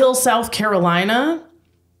 Rock Hill, South Carolina.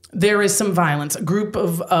 There is some violence. A group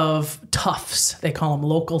of toughs, they call them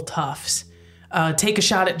local toughs, take a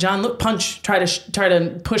shot at John Lewis, try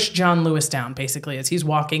to push John Lewis down, basically, as he's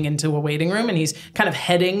walking into a waiting room, and he's kind of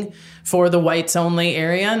heading for the whites only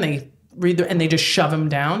area, and they just shove him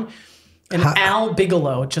down. And Al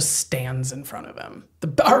Bigelow just stands in front of him.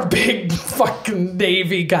 Our big fucking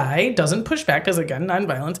Navy guy doesn't push back because, again,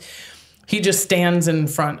 nonviolence. He just stands in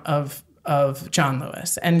front of John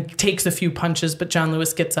Lewis and takes a few punches, but John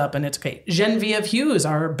Lewis gets up and it's okay. Genevieve Hughes,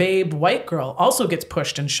 our babe white girl, also gets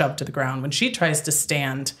pushed and shoved to the ground when she tries to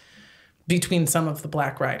stand between some of the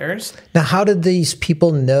black riders. Now, how did these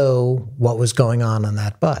people know what was going on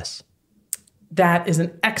that bus? That is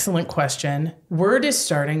an excellent question. Word is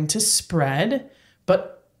starting to spread,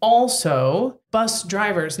 but also bus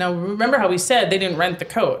drivers. Now, remember how we said they didn't rent the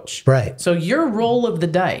coach. Right. So your roll of the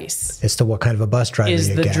dice as to what kind of a bus driver is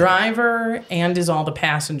you the get. driver and is all the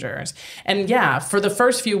passengers. And yeah, for the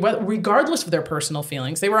first few, regardless of their personal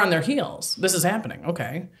feelings, they were on their heels. This is happening.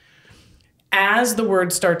 Okay. As the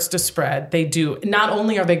word starts to spread, they do. Not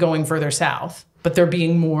only are they going further south, but they're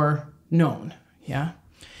being more known. Yeah.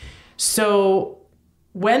 So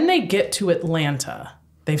when they get to Atlanta,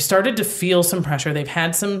 they've started to feel some pressure. They've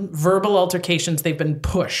had some verbal altercations. They've been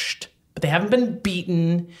pushed, but they haven't been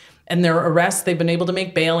beaten. And their arrests, they've been able to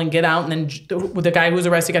make bail and get out. And then the guy who was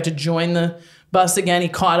arrested got to join the bus again. He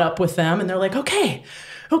caught up with them, and they're like, okay.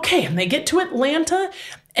 And they get to Atlanta.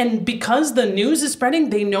 And because the news is spreading,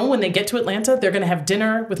 they know when they get to Atlanta, they're going to have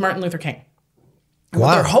dinner with Martin Luther King. And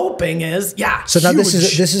what they're hoping is, So now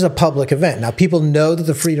huge. this is a public event. Now people know that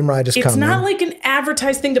the Freedom Ride is coming. It's not like an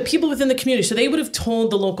advertised thing to people within the community. So they would have told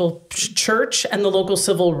the local church and the local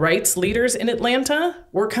civil rights leaders in Atlanta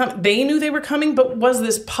they knew they were coming, but was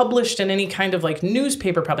this published in any kind of like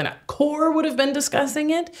newspaper? Probably not. CORE would have been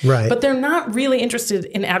discussing it, right? But they're not really interested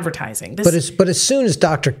in advertising. But as soon as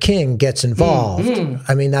Dr. King gets involved,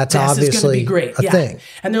 I mean that's obviously great. a thing.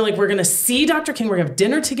 And they're like, we're going to see Dr. King. We're going to have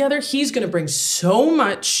dinner together. He's going to bring so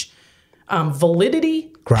much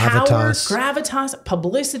validity, power, gravitas,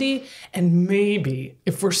 publicity, and maybe,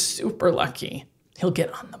 if we're super lucky, he'll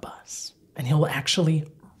get on the bus and he'll actually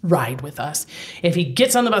ride with us. If he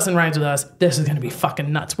gets on the bus and rides with us, this is going to be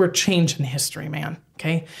fucking nuts. We're changing history, man.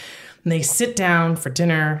 Okay? And they sit down for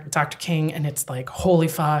dinner with Dr. King, and it's like, holy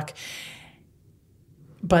fuck.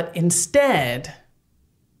 But instead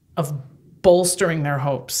of bolstering their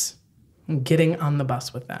hopes and getting on the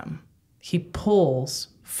bus with them, he pulls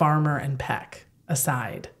Farmer and Peck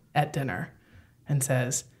aside at dinner and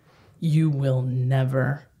says, you will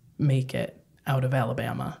never make it out of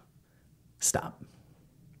Alabama. Stop.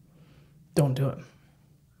 Don't do it.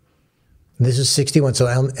 This is 61. So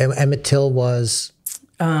Emmett Till was...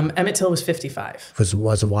 Emmett Till was 55.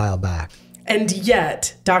 Was a while back. And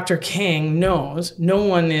yet, Dr. King knows no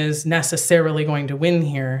one is necessarily going to win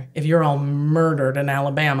here if you're all murdered in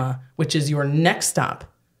Alabama, which is your next stop.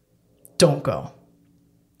 Don't go.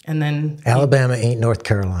 And then Alabama ain't North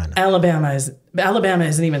Carolina. Alabama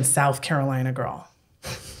isn't even South Carolina, girl.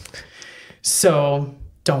 So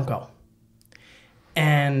don't go.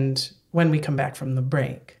 And when we come back from the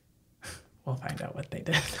break, we'll find out what they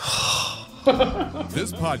did.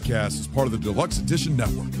 This podcast is part of the Deluxe Edition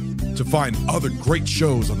Network. To find other great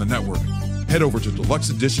shows on the network, head over to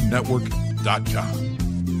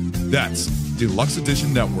deluxeeditionnetwork.com. That's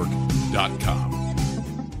deluxeeditionnetwork.com.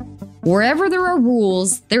 Wherever there are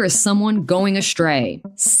rules, there is someone going astray.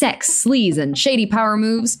 Sex, sleaze, and shady power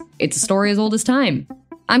moves. It's a story as old as time.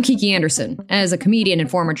 I'm Kiki Anderson. As a comedian and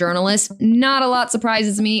former journalist, not a lot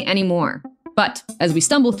surprises me anymore. But as we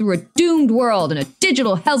stumble through a doomed world and a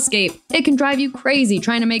digital hellscape, it can drive you crazy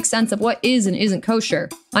trying to make sense of what is and isn't kosher.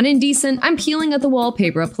 On Indecent, I'm peeling at the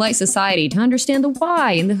wallpaper of polite society to understand the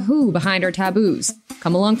why and the who behind our taboos.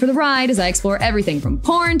 Come along for the ride as I explore everything from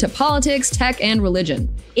porn to politics, tech, and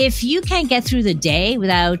religion. If you can't get through the day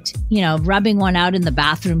without, rubbing one out in the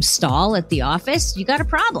bathroom stall at the office, you got a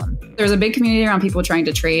problem. There's a big community around people trying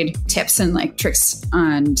to trade tips and tricks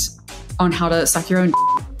on how to suck your own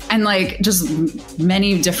and just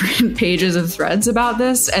many different pages of threads about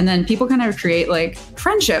this. And then people kind of create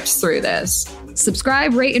friendships through this.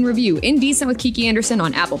 Subscribe, rate, and review Indecent with Kiki Anderson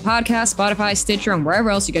on Apple Podcasts, Spotify, Stitcher, and wherever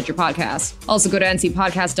else you get your podcasts. Also go to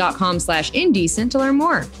ncpodcast.com/indecent to learn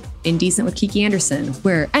more. Indecent with Kiki Anderson,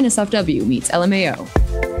 where NSFW meets LMAO.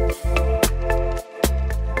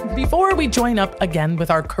 Before we join up again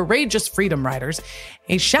with our courageous freedom riders,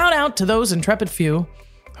 a shout out to those intrepid few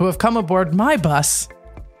who have come aboard my bus,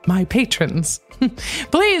 my patrons.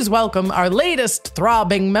 Please welcome our latest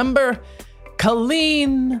throbbing member,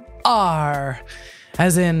 Colleen R.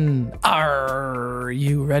 As in, are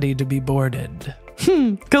you ready to be boarded?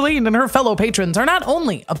 Colleen and her fellow patrons are not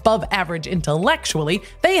only above average intellectually,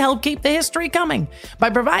 they help keep the history coming by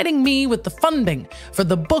providing me with the funding for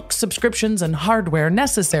the book subscriptions and hardware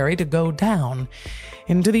necessary to go down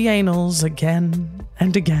into the annals again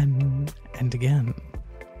and again and again.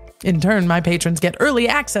 In turn, my patrons get early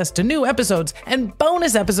access to new episodes and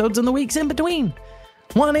bonus episodes in the weeks in between.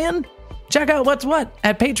 Want in? Check out what's what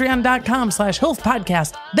at patreon.com/HILF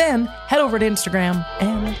podcast. Then head over to Instagram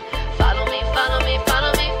and Follow me, follow me,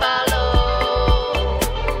 follow me, follow.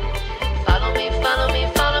 Follow me, follow me,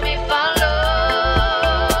 follow me,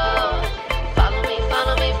 follow. Follow me,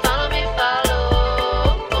 follow me, follow me,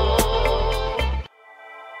 follow.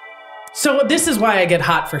 So this is why I get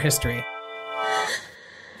hot for history.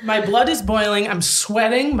 My blood is boiling. I'm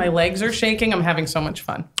sweating. My legs are shaking. I'm having so much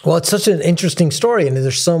fun. Well, it's such an interesting story, and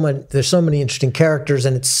there's so many interesting characters,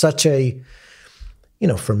 and it's such a,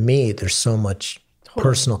 for me, there's so much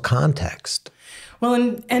personal context.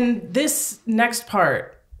 Well, and this next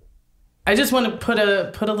part, I just want to put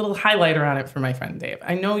a little highlighter on it for my friend Dave.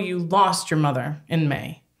 I know you lost your mother in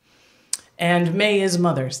May, and May is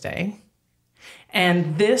Mother's Day,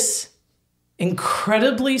 and this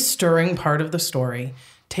incredibly stirring part of the story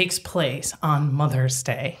takes place on Mother's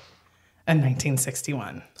Day in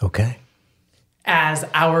 1961. Okay. As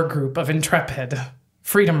our group of intrepid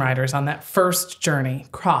freedom riders on that first journey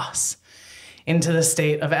cross into the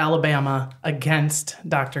state of Alabama against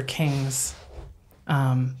Dr. King's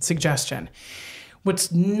suggestion.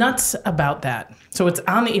 What's nuts about that, so it's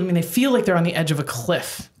on the, I mean, they feel like they're on the edge of a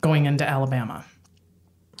cliff going into Alabama.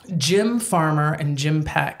 Jim Farmer and Jim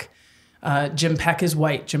Peck, Jim Peck is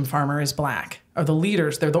white, Jim Farmer is black, are the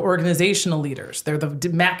leaders. They're the organizational leaders. They're the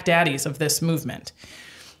Mac Daddies of this movement.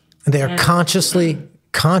 They are consciously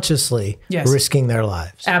Yes. risking their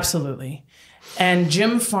lives. Absolutely. And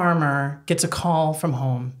Jim Farmer gets a call from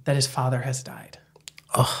home that his father has died.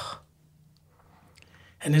 Oh.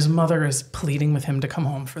 And his mother is pleading with him to come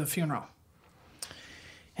home for the funeral.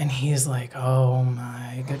 And he's like, oh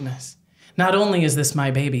my goodness. Not only is this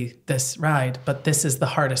my baby, this ride, but this is the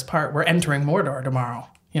hardest part. We're entering Mordor tomorrow,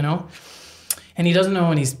 you know? And he doesn't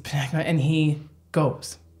know, and he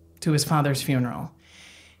goes to his father's funeral.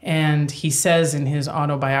 And he says in his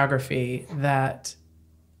autobiography that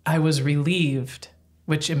I was relieved,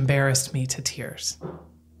 which embarrassed me to tears.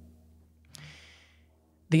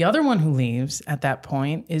 The other one who leaves at that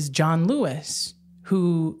point is John Lewis,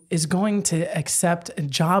 who is going to accept a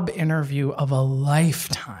job interview of a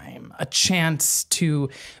lifetime, a chance to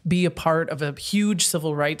be a part of a huge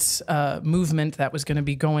civil rights movement that was going to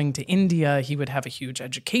be going to India. He would have a huge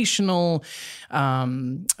educational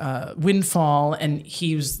windfall. And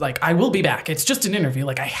he was like, I will be back. It's just an interview.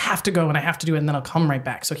 Like, I have to go and I have to do it, and then I'll come right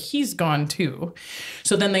back. So he's gone too.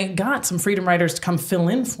 So then they got some freedom riders to come fill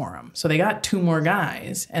in for him. So they got 2 more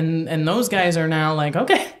guys. And those guys are now like,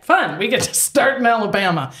 okay, fun. We get to start in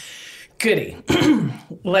Alabama. Goody.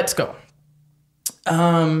 Let's go.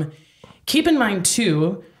 Keep in mind,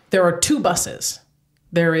 too, there are 2 buses.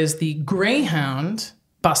 There is the Greyhound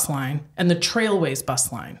bus line and the Trailways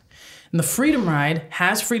bus line. And the Freedom Ride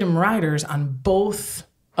has Freedom Riders on both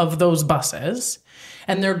of those buses.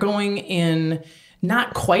 And they're going in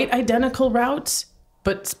not quite identical routes,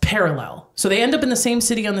 but parallel. So they end up in the same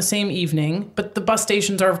city on the same evening, but the bus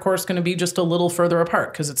stations are, of course, going to be just a little further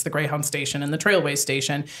apart because it's the Greyhound station and the Trailway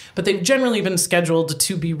station, but they've generally been scheduled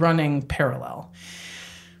to be running parallel.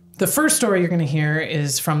 The first story you're going to hear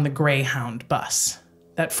is from the Greyhound bus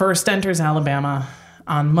that first enters Alabama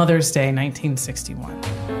on Mother's Day, 1961.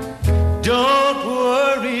 Don't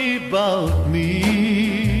worry about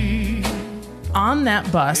me. On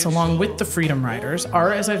that bus, along with the Freedom Riders,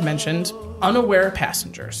 are, as I've mentioned, unaware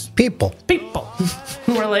passengers. People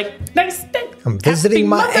who are like, nice day. I'm visiting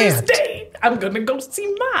my aunt. Day. I'm going to go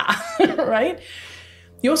see Ma, right?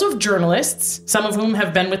 You also have journalists, some of whom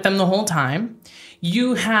have been with them the whole time.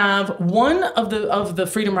 You have one of the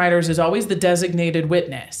Freedom Riders is always the designated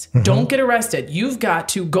witness. Mm-hmm. Don't get arrested. You've got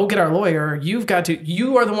to go get our lawyer. You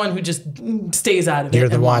are the one who just stays out of it. You're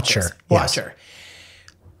the watcher. Watcher.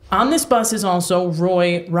 On this bus is also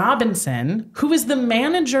Roy Robinson, who is the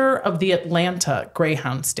manager of the Atlanta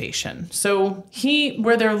Greyhound station. So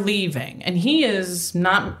where they're leaving, and he is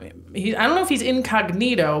not, I don't know if he's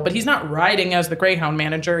incognito, but he's not riding as the Greyhound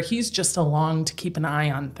manager. He's just along to keep an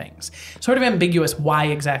eye on things. Sort of ambiguous why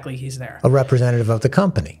exactly he's there. A representative of the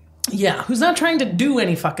company. Yeah, who's not trying to do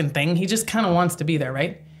any fucking thing. He just kind of wants to be there,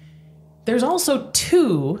 right? There's also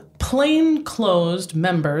 2 plainclothes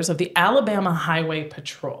members of the Alabama Highway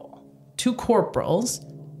Patrol, 2 corporals,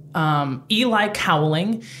 Eli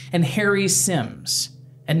Cowling and Harry Sims.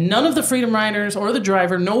 And none of the Freedom Riders or the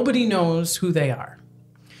driver, nobody knows who they are.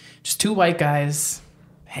 Just 2 white guys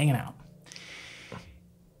hanging out.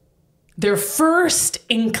 Their first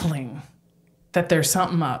inkling that there's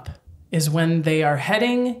something up is when they are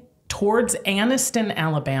heading towards Anniston,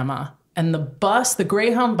 Alabama, and the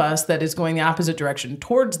Greyhound bus that is going the opposite direction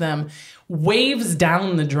towards them waves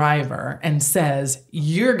down the driver and says,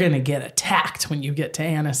 you're going to get attacked when you get to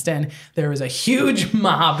Anniston. There is a huge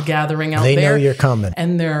mob gathering out there. They know you're coming.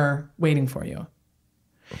 And they're waiting for you.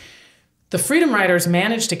 The Freedom Riders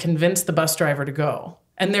managed to convince the bus driver to go.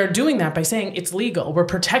 And they're doing that by saying, it's legal. We're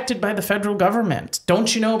protected by the federal government.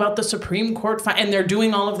 Don't you know about the Supreme Court? And they're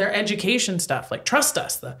doing all of their education stuff. Like, trust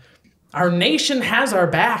us. Our nation has our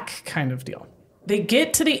back kind of deal. They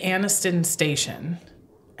get to the Anniston station,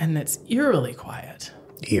 and it's eerily quiet.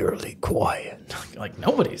 Eerily quiet. Like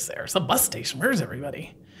nobody's there. It's a bus station. Where's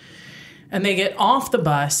everybody? And they get off the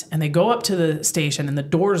bus, and they go up to the station, and the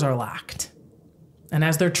doors are locked. And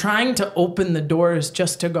as they're trying to open the doors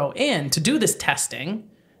just to go in, to do this testing,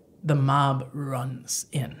 the mob runs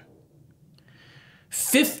in.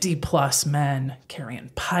 50-plus men carrying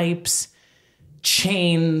pipes,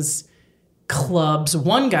 chains, clubs.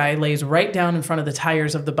 One guy lays right down in front of the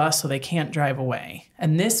tires of the bus so they can't drive away.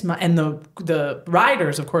 And the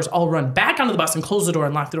riders, of course, all run back onto the bus and close the door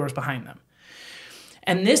and lock the doors behind them.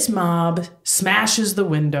 And this mob smashes the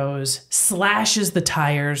windows, slashes the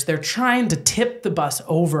tires. They're trying to tip the bus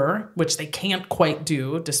over, which they can't quite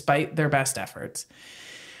do despite their best efforts.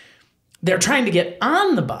 they're trying to get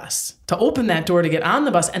on the bus, to open that door to get on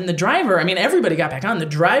the bus. And the driver, I mean, everybody got back on, the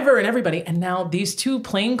driver and everybody. And now these two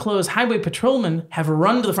plainclothes highway patrolmen have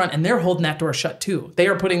run to the front and they're holding that door shut too.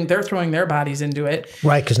 They're throwing their bodies into it.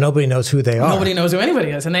 Right, because nobody knows who they are. Nobody knows who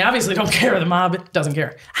anybody is. And they obviously don't care. The mob doesn't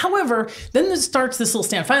care. However, then this starts this little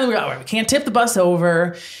stand. Finally, we can't tip the bus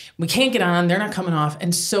over. We can't get on. They're not coming off.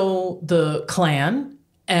 And so the Klan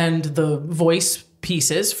and the voice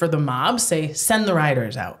pieces for the mob say, send the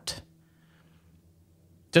riders out.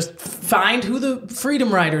 Just find who the Freedom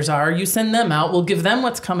Riders are. You send them out. We'll give them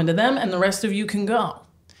what's coming to them, and the rest of you can go.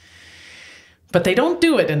 But they don't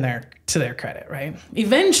do it to their credit, right?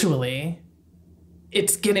 Eventually,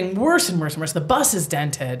 it's getting worse and worse and worse. The bus is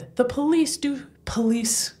dented. The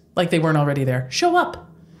police, like they weren't already there, show up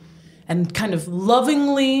and kind of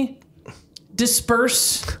lovingly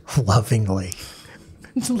disperse.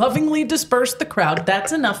 Lovingly disperse the crowd.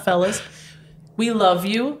 That's enough, fellas. We love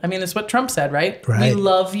you. I mean, that's what Trump said, right? Right. We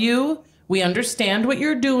love you. We understand what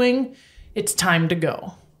you're doing. It's time to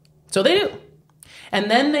go. So they do. And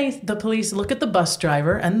then the police look at the bus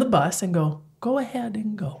driver and the bus and go ahead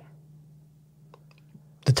and go.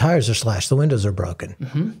 The tires are slashed. The windows are broken.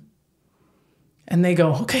 Mm-hmm. And they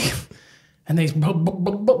go, okay. And they,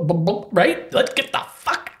 right? Let's get the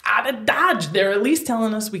fuck out of Dodge. They're at least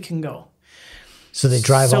telling us we can go. So they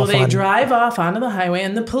drive off onto the highway,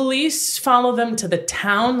 and the police follow them to the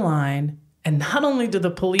town line. And not only do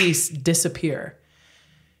the police disappear,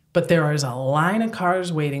 but there is a line of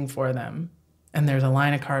cars waiting for them, and there's a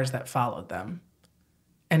line of cars that followed them.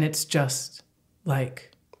 And it's just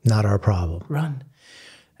like... not our problem. Run.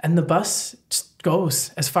 And the bus just goes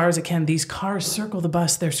as far as it can. These cars circle the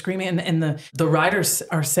bus. They're screaming. And the riders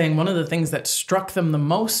are saying one of the things that struck them the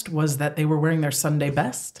most was that they were wearing their Sunday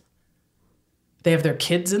best. They have their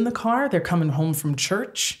kids in the car. They're coming home from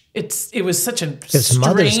church. It was such a strange...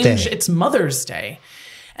 Mother's Day. It's Mother's Day.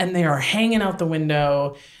 And they are hanging out the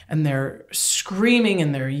window, and they're screaming,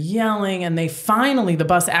 and they're yelling, and the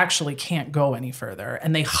bus actually can't go any further.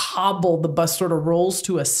 And they hobble, the bus sort of rolls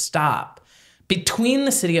to a stop between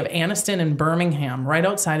the city of Anniston and Birmingham, right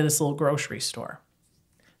outside of this little grocery store.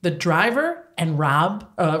 The driver and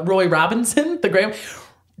Roy Robinson, the Graham...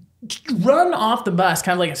 run off the bus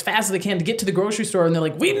kind of like as fast as they can to get to the grocery store. And they're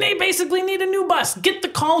like, we basically need a new bus.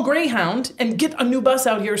 Call Greyhound and get a new bus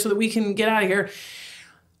out here so that we can get out of here.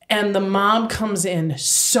 And the mob comes in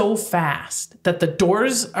so fast that the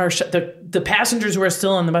doors are shut. The passengers who are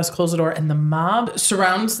still on the bus close the door, and the mob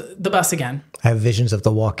surrounds the bus again. I have visions of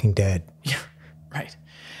The Walking Dead. Yeah, right.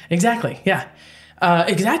 Exactly, yeah.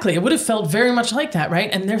 Exactly. It would have felt very much like that,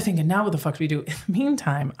 right? And they're thinking, now what the fuck do we do? In the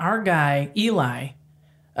meantime, our guy, Eli...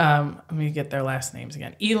 let me get their last names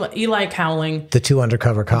again. Eli Cowling. The two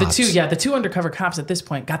undercover cops. The two undercover cops at this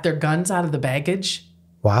point got their guns out of the baggage.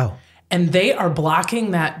 Wow. And they are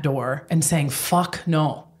blocking that door and saying, fuck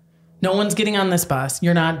no. No one's getting on this bus.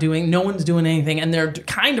 No one's doing anything. And they're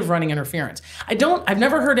kind of running interference. I've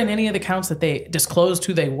never heard in any of the counts that they disclosed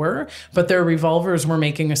who they were, but their revolvers were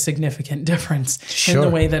making a significant difference in the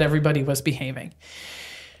way that everybody was behaving.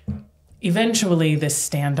 Eventually, this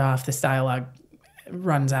dialogue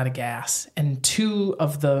runs out of gas, and two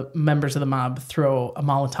of the members of the mob throw a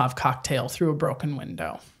Molotov cocktail through a broken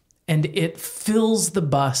window, and it fills the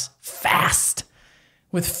bus fast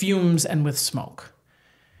with fumes and with smoke.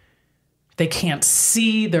 They can't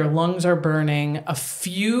see, their lungs are burning. A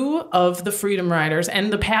few of the Freedom Riders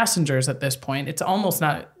and the passengers at this point, it's almost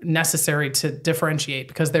not necessary to differentiate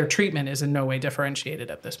because their treatment is in no way differentiated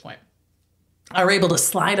at this point, are able to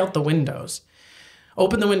slide out the windows.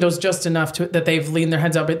 Open the windows just enough that they've leaned their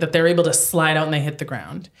heads up, that they're able to slide out and they hit the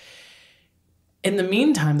ground. In the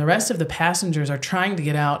meantime, the rest of the passengers are trying to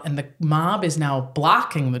get out, and the mob is now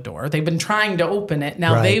blocking the door. They've been trying to open it.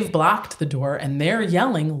 Now they've blocked the door, and they're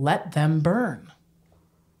yelling, let them burn.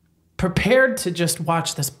 Prepared to just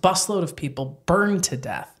watch this busload of people burn to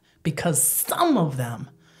death, because some of them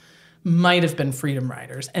might have been Freedom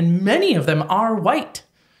Riders, and many of them are white.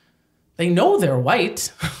 They know they're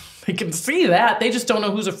white. They can see that. They just don't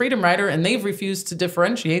know who's a Freedom Rider, and they've refused to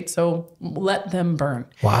differentiate, so let them burn.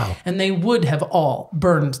 Wow. And they would have all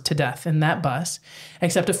burned to death in that bus,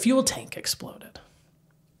 except a fuel tank exploded.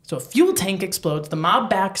 So a fuel tank explodes, the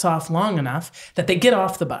mob backs off long enough that they get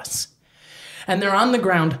off the bus. And they're on the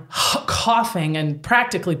ground coughing and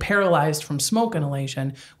practically paralyzed from smoke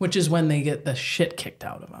inhalation, which is when they get the shit kicked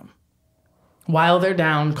out of them. While they're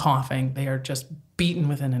down coughing, they are just beaten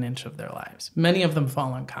within an inch of their lives. Many of them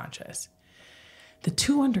fall unconscious. The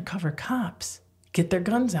two undercover cops get their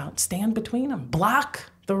guns out, stand between them,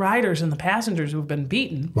 block the riders and the passengers who've been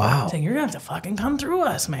beaten. Wow. Saying, you're going to have to fucking come through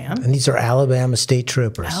us, man. And these are Alabama state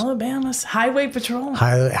troopers. Alabama's Highway Patrol.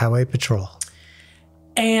 Highway Patrol.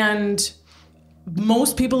 And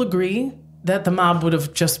most people agree that the mob would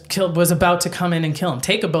have just was about to come in and kill him.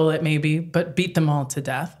 Take a bullet maybe, but beat them all to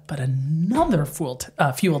death. But another fuel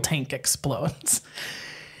tank explodes.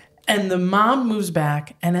 And the mob moves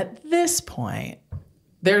back. And at this point,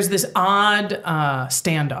 there's this odd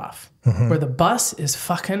standoff where the bus is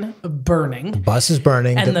fucking burning. The bus is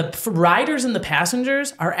burning. And the riders and the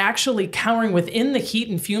passengers are actually cowering within the heat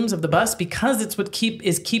and fumes of the bus because it's what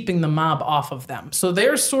is keeping the mob off of them. So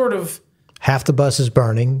they're sort of... Half the bus is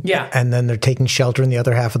burning. Yeah. And then they're taking shelter in the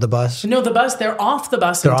other half of the bus. No, they're off the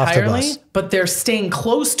bus They're entirely, off the bus. but they're staying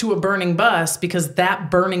close to a burning bus because that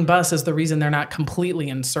burning bus is the reason they're not completely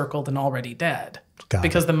encircled and already dead. Got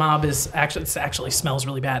because it. the mob actually smells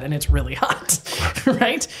really bad and it's really hot,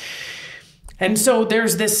 right? And so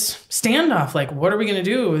there's this standoff, like, what are we going to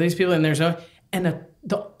do with these people? And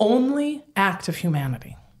the only act of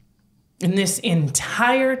humanity in this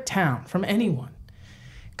entire town from anyone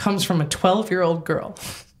comes from a 12-year-old girl.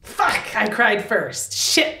 Fuck, I cried first.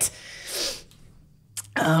 Shit.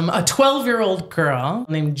 A 12-year-old girl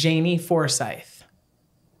named Janie Forsyth,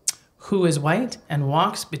 who is white and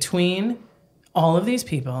walks between all of these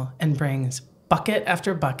people and brings bucket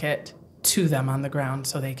after bucket to them on the ground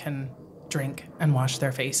so they can drink and wash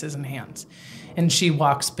their faces and hands. And she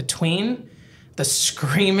walks between the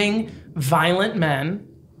screaming, violent men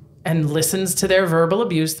and listens to their verbal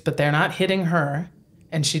abuse, but they're not hitting her.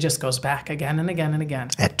 And she just goes back again and again and again.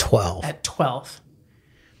 At 12. At 12.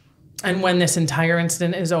 And when this entire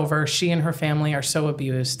incident is over, she and her family are so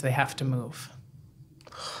abused, they have to move.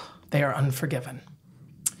 They are unforgiven.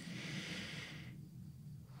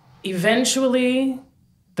 Eventually,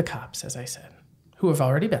 the cops, as I said, who have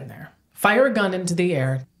already been there, fire a gun into the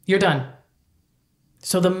air. You're done.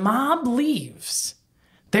 So the mob leaves.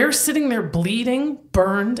 They're sitting there bleeding,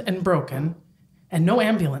 burned, and broken, and no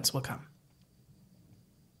ambulance will come.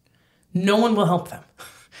 No one will help them.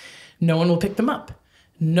 No one will pick them up.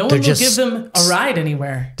 No one will give them a ride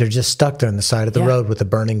anywhere. They're just stuck there on the side of the road with a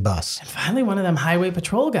burning bus. And finally, one of them highway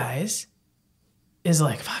patrol guys is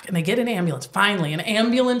like, fuck, and they get an ambulance. Finally, an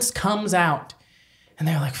ambulance comes out. And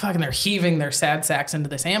they're like, fuck, and they're heaving their sad sacks into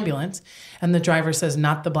this ambulance. And the driver says,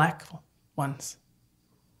 not the black ones.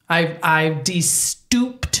 I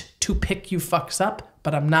de-stooped to pick you fucks up,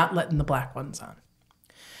 but I'm not letting the black ones on.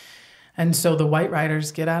 And so the white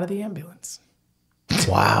riders get out of the ambulance.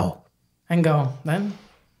 Wow. And go, then,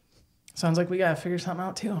 sounds like we got to figure something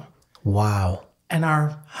out too. Wow. And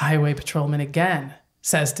our highway patrolman again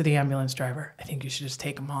says to the ambulance driver, I think you should just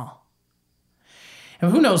take them all.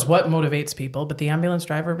 And who knows what motivates people, but the ambulance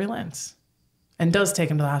driver relents and does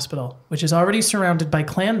take him to the hospital, which is already surrounded by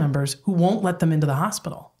Klan members who won't let them into the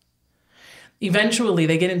hospital. Eventually,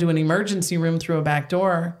 they get into an emergency room through a back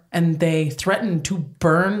door, and they threaten to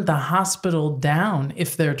burn the hospital down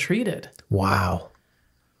if they're treated. Wow.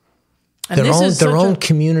 And their own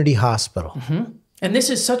community hospital. Mm-hmm. And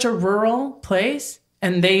this is such a rural place,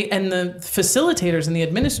 and the facilitators and the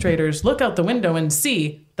administrators look out the window and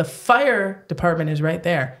see the fire department is right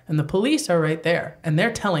there, and the police are right there, and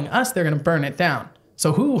they're telling us they're going to burn it down.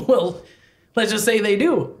 So who will... Let's just say they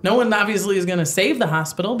do. No one obviously is going to save the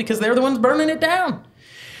hospital because they're the ones burning it down.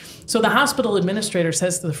 So the hospital administrator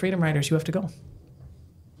says to the Freedom Riders, you have to go.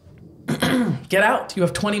 Get out. You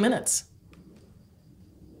have 20 minutes.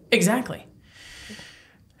 Exactly.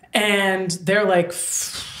 And they're like,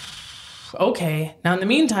 okay. Now, in the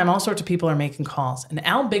meantime, all sorts of people are making calls. And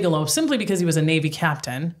Al Bigelow, simply because he was a Navy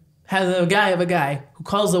captain, has a guy who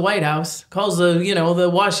calls the White House, calls the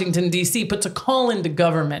Washington, D.C., puts a call into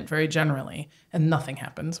government very generally, and nothing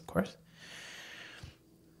happens, of course.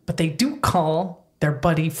 But they do call their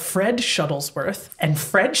buddy Fred Shuttlesworth, and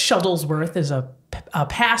Fred Shuttlesworth is a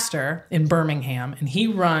pastor in Birmingham, and he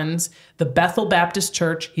runs the Bethel Baptist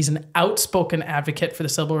Church. He's an outspoken advocate for the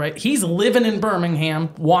civil rights. He's living in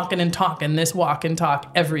Birmingham, walking and talking this walk and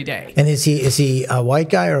talk every day. And is he a white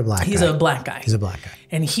guy or a black guy? He's a black guy. He's a black guy.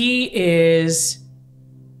 And he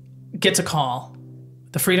gets a call.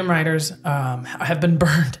 The Freedom Riders have been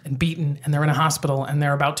burned and beaten, and they're in a hospital, and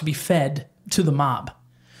they're about to be fed to the mob.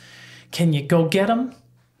 Can you go get them?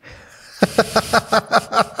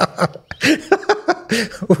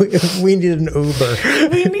 We need an Uber.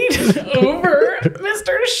 We need an Uber.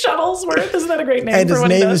 Mr. Shuttlesworth. Isn't that a great name? And his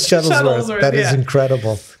name is Shuttlesworth. That is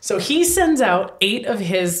incredible. So he sends out 8 of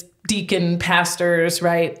his deacon pastors,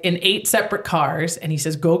 right, in 8 separate cars. And he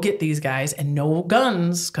says, go get these guys and no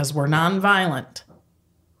guns because we're nonviolent.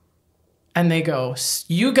 And they go,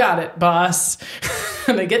 you got it, boss.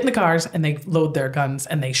 And they get in the cars and they load their guns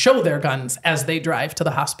and they show their guns as they drive to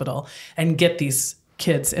the hospital and get these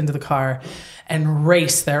kids into the car and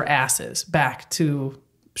race their asses back to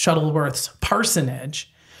Shuttleworth's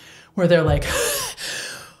parsonage, where they're like,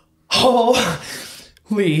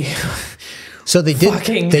 holy. So they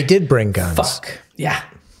did bring guns. Fuck. Yeah.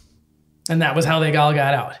 And that was how they all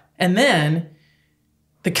got out. And then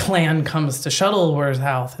the Klan comes to Shuttleworth's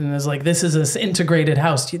house and is like, this is this integrated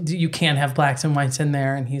house. You can't have blacks and whites in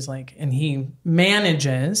there. And he's like, and he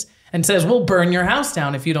manages and says, we'll burn your house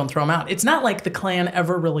down if you don't throw them out. It's not like the Klan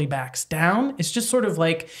ever really backs down. It's just sort of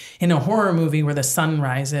like in a horror movie where the sun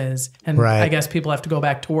rises and I guess people have to go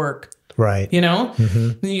back to work. Right. You know?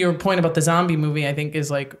 Mm-hmm. Your point about the zombie movie, I think,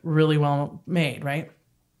 is like really well made, right?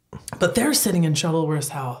 But they're sitting in Shuttleworth's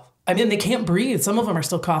house. I mean, they can't breathe. Some of them are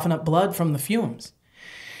still coughing up blood from the fumes.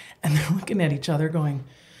 And they're looking at each other going,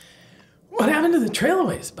 what happened to the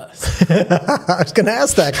Trailways bus? I was going to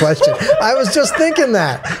ask that question. I was just thinking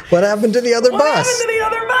that. What happened to the other bus? What happened to the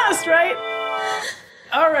other bus, right?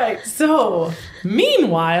 All right. So,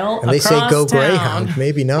 meanwhile, and they say go town, Greyhound.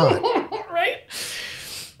 Maybe not. Right?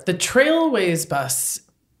 The Trailways bus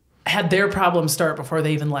had their problems start before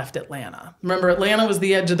they even left Atlanta. Remember, Atlanta was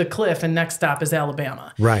the edge of the cliff, and next stop is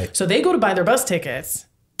Alabama. Right. So they go to buy their bus tickets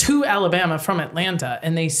to Alabama from Atlanta,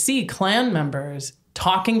 and they see Klan members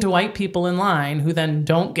talking to white people in line who then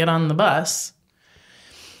don't get on the bus.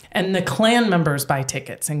 And the Klan members buy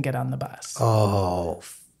tickets and get on the bus. Oh,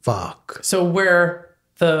 fuck. So where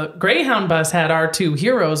the Greyhound bus had our two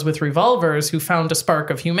heroes with revolvers who found a spark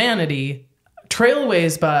of humanity,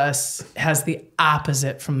 Trailways bus has the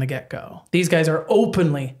opposite from the get-go. These guys are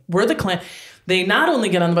openly, we're the Klan. They not only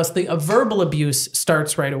get on the bus, the verbal abuse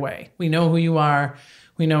starts right away. We know who you are.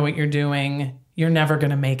 We know what you're doing. You're never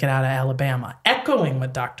going to make it out of Alabama. Echoing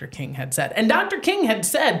what Dr. King had said. And Dr. King had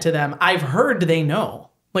said to them, I've heard they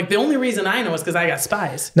know. Like, the only reason I know is because I got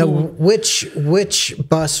spies. Now, which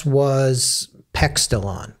bus was Peck still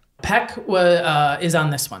on? Peck is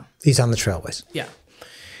on this one. He's on the Trailways. Yeah.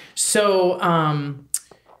 So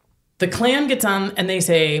the Klan gets on and they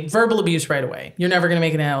say verbal abuse right away. You're never going to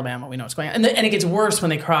make it in Alabama. We know what's going on. And it gets worse when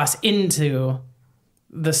they cross into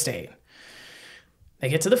the state. They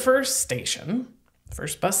get to the first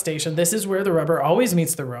bus station. This is where the rubber always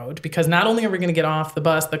meets the road, because not only are we going to get off the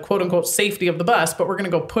bus, the quote unquote safety of the bus, but we're going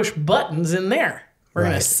to go push buttons in there. We're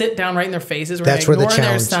going to sit down right in their faces. We're going to ignore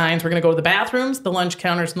their signs. We're going to go to the bathrooms, the lunch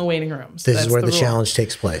counters, and the waiting rooms. This is where the challenge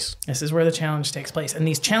takes place. This is where the challenge takes place. And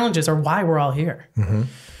these challenges are why we're all here. Mm-hmm.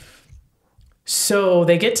 So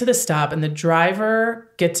they get to the stop and the driver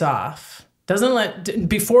gets off,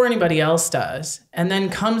 before anybody else does, and then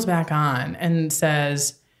comes back on and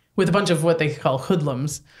says, with a bunch of what they call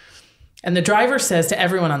hoodlums, and the driver says to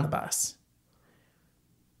everyone on the bus,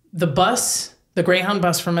 the Greyhound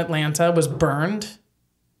bus from Atlanta was burned.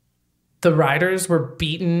 The riders were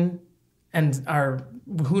beaten and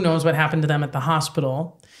who knows what happened to them at the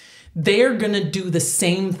hospital. They're going to do the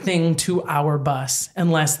same thing to our bus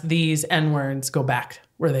unless these N-words go back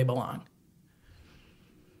where they belong.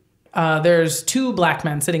 There's two black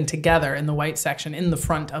men sitting together in the white section in the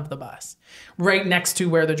front of the bus, right next to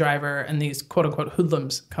where the driver and these quote-unquote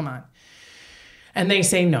hoodlums come on. And they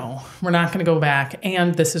say, no, we're not going to go back.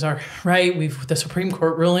 And this is our right. The Supreme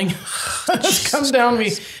Court ruling has come down.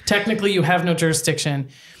 Technically, you have no jurisdiction.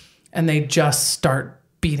 And they just start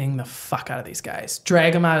beating the fuck out of these guys.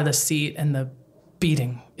 Drag them out of the seat, and the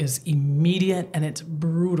beating is immediate and it's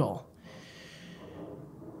brutal.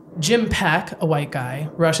 Jim Peck, a white guy,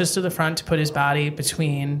 rushes to the front to put his body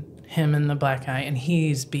between him and the black guy, and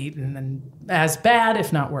he's beaten and as bad,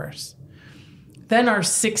 if not worse. Then our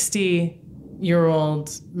 60-year-old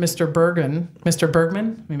Mr. Bergman,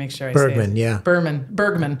 let me make sure I say it. Bergman, yeah.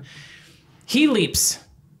 Bergman, he leaps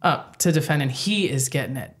up to defend, and he is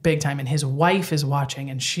getting it big time, and his wife is watching,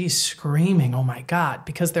 and she's screaming, oh my God,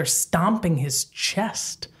 because they're stomping his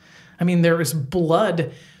chest. I mean, there is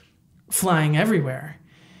blood flying everywhere.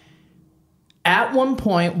 At one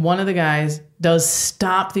point, one of the guys does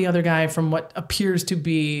stop the other guy from what appears to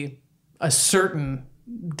be a certain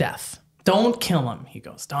death. Don't kill him, he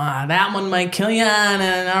goes. That one might kill you.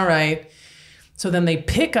 All right. So then they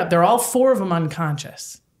pick up, they're all four of them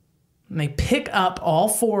unconscious. And they pick up all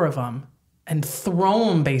four of them and throw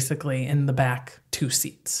them basically in the back two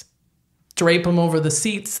seats. Drape them over the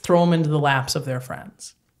seats, throw them into the laps of their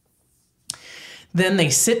friends. Then they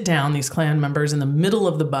sit down, these Klan members, in the middle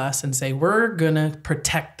of the bus and say, we're going to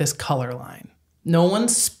protect this color line. No one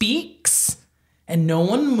speaks and no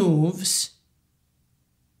one moves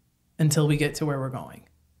until we get to where we're going.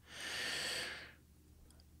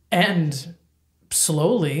 And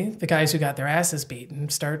slowly, the guys who got their asses beaten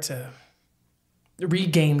start to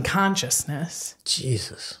regain consciousness.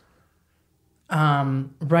 Jesus.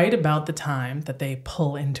 Right about the time that they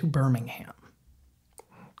pull into Birmingham.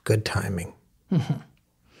 Good timing. Mm-hmm.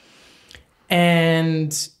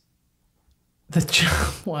 And the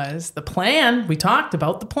job was, the plan, we talked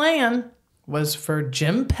about the plan, was for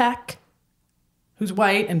Jim Peck, who's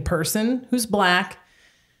white, and Person, who's black,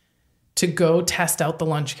 to go test out the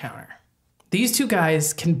lunch counter. These two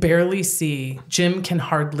guys can barely see. Jim can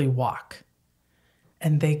hardly walk.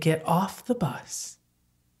 And they get off the bus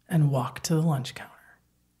and walk to the lunch counter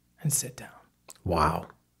and sit down. Wow.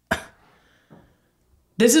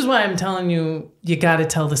 This is why I'm telling you, you got to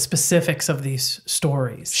tell the specifics of these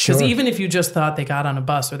stories. Sure. Because even if you just thought they got on a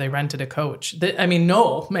bus or they rented a coach,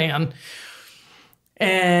 no, man.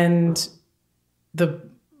 And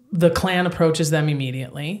the Klan approaches them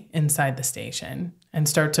immediately inside the station and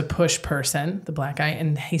start to push Person, the black guy.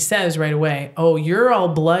 And he says right away, "Oh, you're all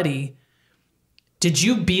bloody. Did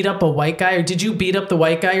you beat up a white guy, or did you beat up the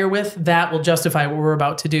white guy you're with? That will justify what we're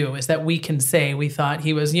about to do, is that we can say we thought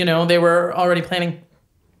he was," they were already planning.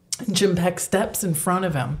 Jim Peck steps in front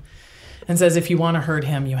of him and says, "If you want to hurt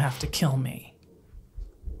him, you have to kill me."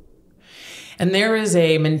 And there is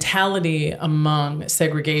a mentality among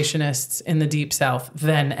segregationists in the Deep South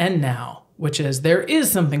then and now, which is there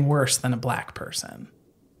is something worse than a black person.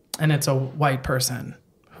 And it's a white person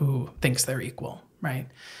who thinks they're equal, right?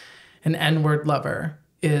 An N-word lover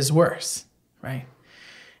is worse, right?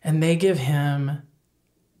 And they give him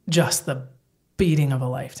just the beating of a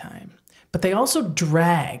lifetime. But they also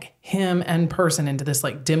drag him and Person into this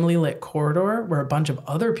like dimly lit corridor where a bunch of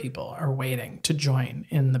other people are waiting to join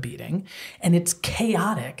in the beating. And it's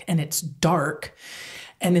chaotic and it's dark.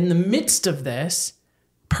 And in the midst of this,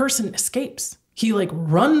 Person escapes. He like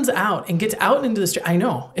runs out and gets out into the street. I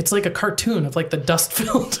know, it's like a cartoon of like the dust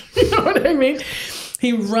filled, you know what I mean?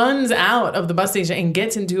 He runs out of the bus station and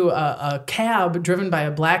gets into a cab driven by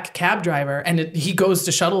a black cab driver, and he goes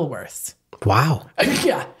to Shuttleworth. Wow.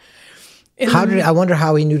 Yeah. I wonder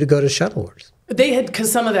how he knew to go to Shuttleworth. They had,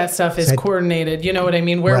 because some of that stuff is coordinated, you know what I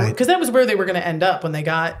mean? Because that was where they were going to end up when they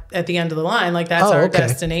got at the end of the line. Like, that's our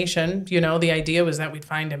destination. The idea was that we'd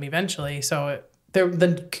find him eventually. So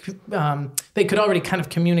they could already kind of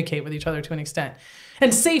communicate with each other to an extent.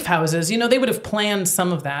 And safe houses, they would have planned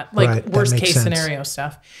some of that, like worst case scenario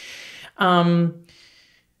stuff.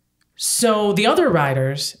 So the other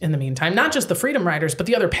riders, in the meantime, not just the Freedom Riders, but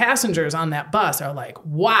the other passengers on that bus are like,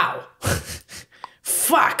 wow,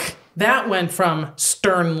 fuck. That went from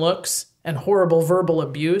stern looks and horrible verbal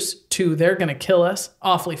abuse to they're going to kill us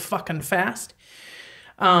awfully fucking fast.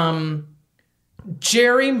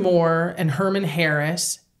 Jerry Moore and Herman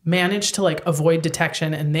Harris managed to like avoid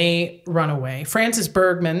detection and they run away. Frances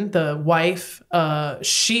Bergman, the wife,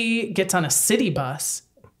 she gets on a city bus.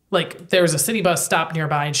 Like, there's a city bus stop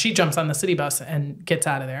nearby, and she jumps on the city bus and gets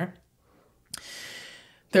out of there.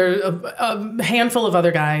 There a handful of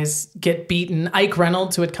other guys get beaten. Ike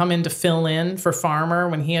Reynolds, who had come in to fill in for Farmer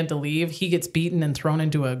when he had to leave, he gets beaten and thrown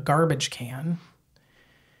into a garbage can.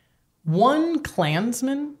 One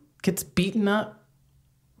Klansman gets beaten up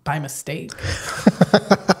by mistake. Which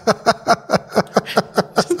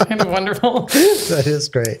is kind of wonderful. That is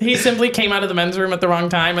great. He simply came out of the men's room at the wrong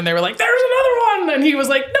time, and they were like, "There's another one!" And he was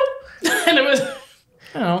like, "Nope." And it was,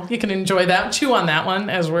 you can enjoy that, chew on that one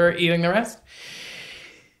as we're eating the rest.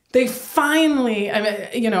 They finally,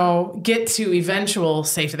 get to eventual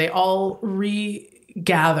safety. They all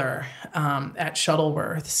regather at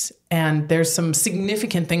Shuttleworth's, and there's some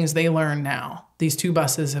significant things they learn now. These two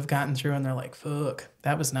buses have gotten through, and they're like, fuck,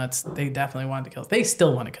 that was nuts. They definitely wanted to kill us. They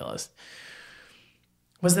still want to kill us.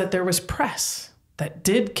 Was that there was press that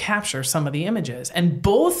did capture some of the images. And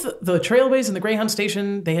both the Trailways and the Greyhound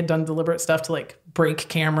station, they had done deliberate stuff to like break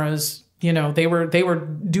cameras. They were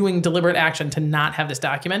doing deliberate action to not have this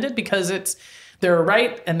documented because it's their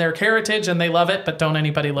right and their heritage and they love it, but don't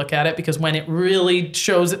anybody look at it because when it really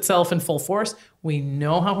shows itself in full force, we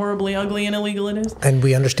know how horribly ugly and illegal it is. And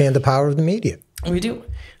we understand the power of the media. We do.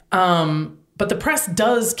 But the press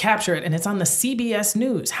does capture it, and it's on the CBS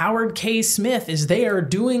News. Howard K. Smith is there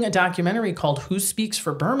doing a documentary called Who Speaks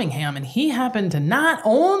for Birmingham, and he happened to not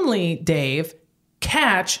only, Dave,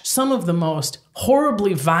 catch some of the most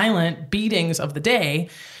horribly violent beatings of the day,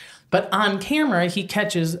 but on camera, he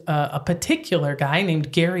catches a particular guy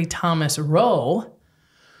named Gary Thomas Rowe,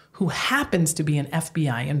 who happens to be an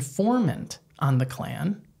FBI informant on the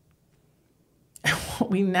Klan. And what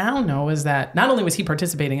we now know is that not only was he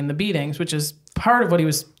participating in the beatings, which is part of what he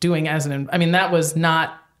was doing that was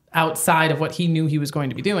not outside of what he knew he was going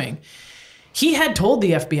to be doing. He had told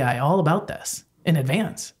the FBI all about this. in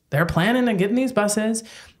advance. They're planning on getting these buses.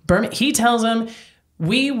 He tells them,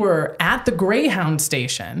 we were at the Greyhound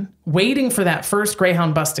station waiting for that first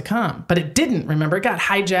Greyhound bus to come, but it didn't. Remember, it got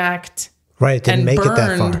hijacked. Right, it didn't make it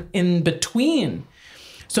that far. In between.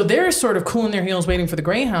 So they're sort of cooling their heels waiting for the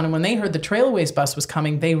Greyhound. And when they heard the Trailways bus was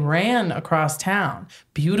coming, they ran across town.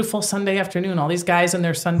 Beautiful Sunday afternoon. All these guys in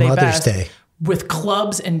their Sunday best. Mother's Day. With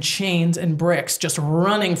clubs and chains and bricks, just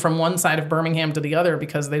running from one side of Birmingham to the other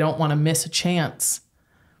because they don't want to miss a chance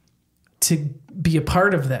to be a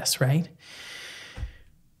part of this, right?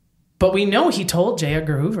 But we know he told J.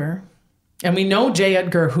 Edgar Hoover. And we know J.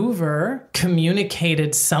 Edgar Hoover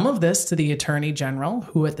communicated some of this to the Attorney General,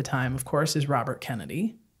 who at the time, of course, is Robert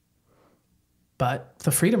Kennedy. But the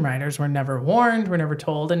Freedom Riders were never warned, were never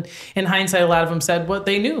told. And in hindsight, a lot of them said what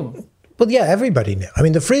they knew. Well, yeah, everybody knew. I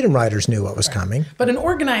mean, the Freedom Riders knew what was coming. But an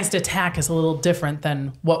organized attack is a little different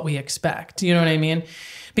than what we expect. You know what I mean?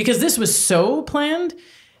 Because this was so planned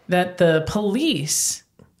that the police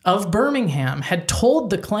of Birmingham had told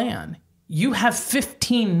the Klan, you have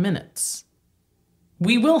 15 minutes.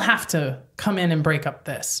 We will have to come in and break up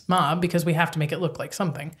this mob because we have to make it look like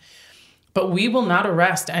something. But we will not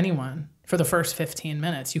arrest anyone for the first 15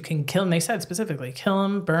 minutes. You can kill them. They said specifically, kill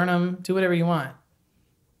them, burn them, do whatever you want.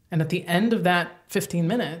 And at the end of that 15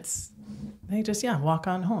 minutes, they just, walk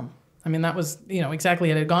on home. I mean, that was, exactly,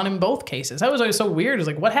 it had gone in both cases. That was always so weird. It was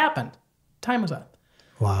like, what happened? Time was up.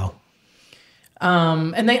 Wow.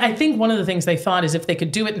 And I think one of the things they thought is if they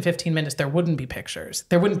could do it in 15 minutes, there wouldn't be pictures.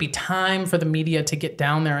 There wouldn't be time for the media to get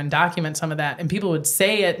down there and document some of that. And people would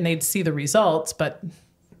say it and they'd see the results, but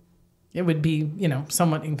it would be,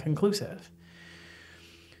 somewhat inconclusive.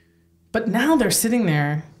 But now they're sitting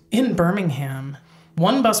there in Birmingham.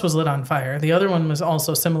 One bus was lit on fire. The other one was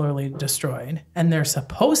also similarly destroyed. And they're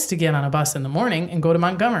supposed to get on a bus in the morning and go to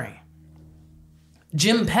Montgomery.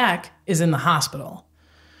 Jim Peck is in the hospital.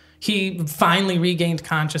 He finally regained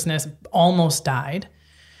consciousness, almost died.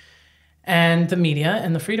 And the media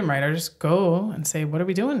and the Freedom Riders go and say, what are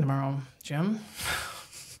we doing tomorrow, Jim?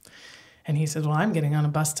 And he says, well, I'm getting on a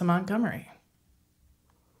bus to Montgomery.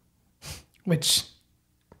 Which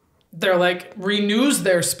they're like, renews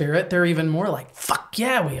their spirit. They're even more like, fuck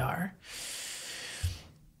yeah, we are.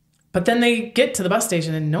 But then they get to the bus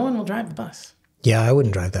station and no one will drive the bus. Yeah, I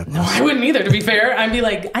wouldn't drive that bus. No, I wouldn't either, to be fair. I'd be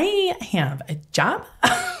like, I have a job.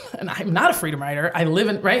 And I'm not a Freedom Rider. I live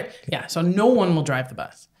in, right? Yeah, so no one will drive the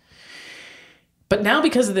bus. But now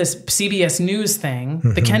because of this CBS News thing,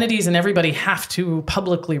 the Kennedys and everybody have to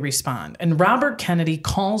publicly respond. And Robert Kennedy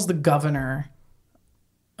calls the governor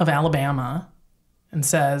of Alabama and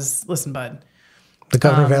says, listen, bud. The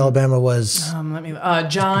governor of Alabama was?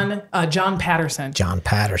 John Patterson. John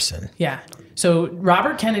Patterson. Yeah. So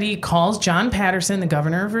Robert Kennedy calls John Patterson, the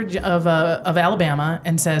governor of Alabama,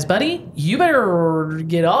 and says, buddy, you better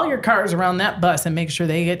get all your cars around that bus and make sure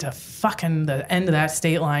they get to fucking the end of that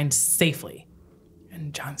state line safely.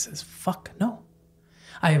 And John says, fuck no.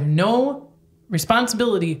 I have no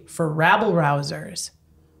responsibility for rabble-rousers,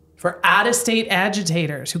 for out-of-state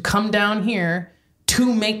agitators who come down here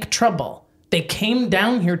to make trouble. They came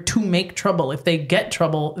down here to make trouble. If they get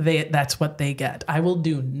trouble, that's what they get. I will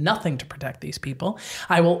do nothing to protect these people.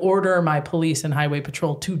 I will order my police and highway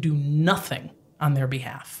patrol to do nothing on their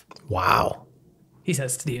behalf. Wow. He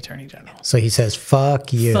says to the Attorney General. So he says,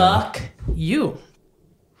 fuck you. Fuck you.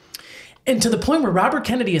 And to the point where Robert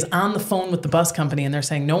Kennedy is on the phone with the bus company and they're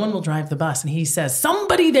saying no one will drive the bus. And he says,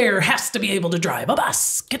 somebody there has to be able to drive a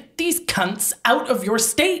bus. Get these cunts out of your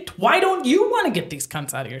state. Why don't you want to get these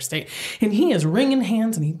cunts out of your state? And he is wringing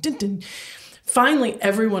hands and he did. Finally,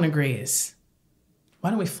 everyone agrees.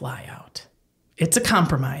 Why don't we fly out? It's a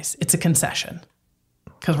compromise. It's a concession.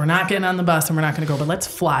 Because we're not getting on the bus and we're not going to go, but let's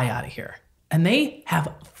fly out of here. And they have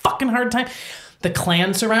a fucking hard time. The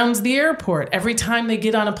Klan surrounds the airport. Every time they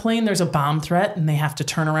get on a plane, there's a bomb threat, and they have to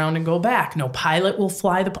turn around and go back. No pilot will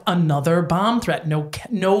fly another bomb threat.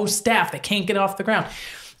 No staff. They can't get off the ground.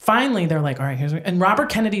 Finally, they're like, all right, and Robert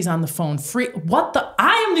Kennedy's on the phone.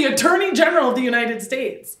 I am the Attorney General of the United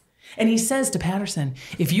States. And he says to Patterson,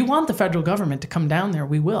 if you want the federal government to come down there,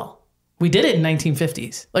 we will. We did it in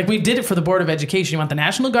 1950s. Like, we did it for the Board of Education. You want the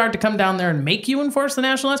National Guard to come down there and make you enforce the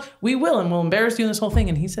national laws? We will, and we'll embarrass you in this whole thing.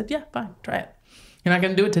 And he said, yeah, fine, try it. You're not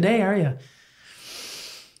going to do it today, are you?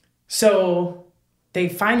 So they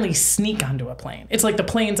finally sneak onto a plane. It's like the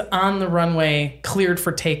plane's on the runway, cleared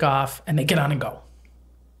for takeoff, and they get on and go.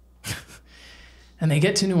 And they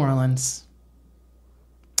get to New Orleans.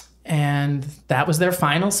 And that was their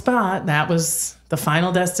final spot. That was the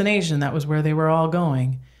final destination. That was where they were all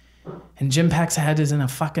going. And Jim Peck's head is in a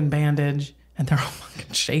fucking bandage, and they're all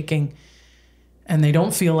fucking shaking. And they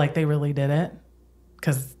don't feel like they really did it.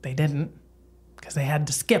 because they didn't, because they had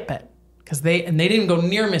to skip it, they didn't go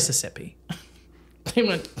near Mississippi.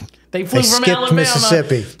 They flew from Alabama.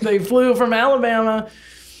 Mississippi. They flew from Alabama.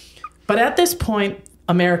 But at this point,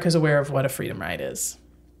 America's aware of what a freedom ride is.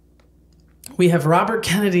 We have Robert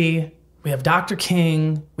Kennedy, we have Dr.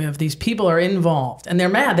 King, we have these people are involved, and they're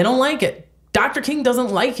mad. They don't like it. Dr. King doesn't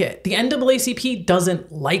like it. The NAACP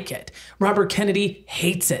doesn't like it. Robert Kennedy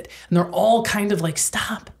hates it. And they're all kind of like,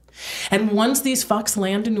 stop. And once these fucks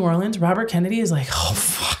land in New Orleans, Robert Kennedy is like, oh,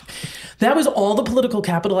 fuck. That was all the political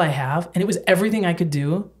capital I have, and it was everything I could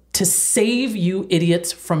do to save you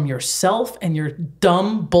idiots from yourself and your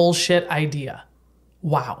dumb bullshit idea.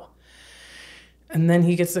 Wow. And then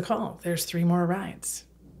he gets the call. There's 3 more rides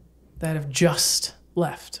that have just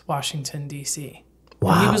left Washington, D.C.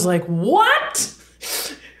 Wow. And he was like, what?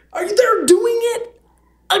 They're doing it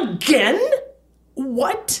again?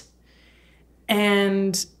 What?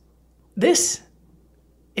 And this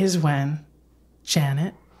is when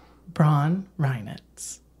Janet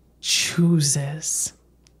Braun-Reinitz chooses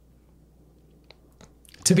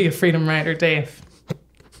to be a freedom rider, Dave.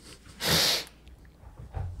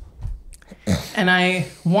 And I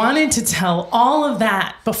wanted to tell all of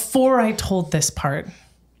that before I told this part.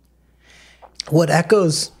 What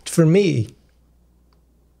echoes for me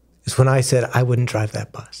is when I said I wouldn't drive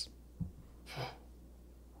that bus.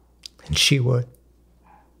 And she would.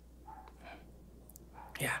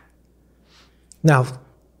 Yeah. Now,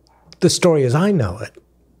 the story as I know it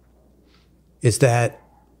is that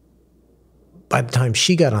by the time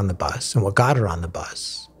she got on the bus, and what got her on the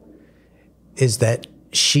bus, is that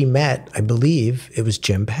she met, I believe, it was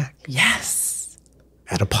Jim Peck. Yes.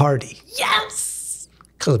 At a party. Yes.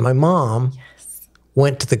 Because my mom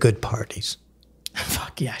went to the good parties.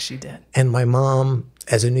 Fuck yeah, she did. And my mom,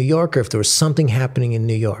 as a New Yorker, if there was something happening in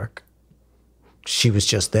New York, she was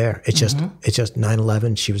just there. It's just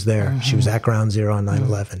 9/11, she was there. She was at Ground Zero on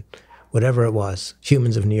 9/11. Whatever it was,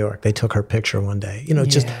 Humans of New York, they took her picture one day. You know,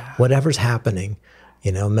 just whatever's happening.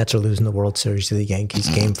 You know, Mets are losing the World Series to the Yankees,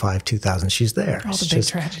 Game 5, 2000. She's there. All the big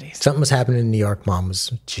tragedies. Something was happening in New York. Mom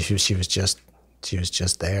was she was just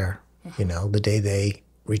there. You know, the day they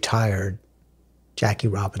retired Jackie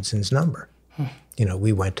Robinson's number. You know,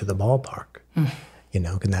 we went to the ballpark. You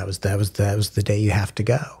know, and that was the day you have to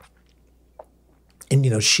go. And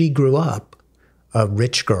you know, she grew up a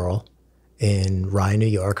rich girl in Rye, New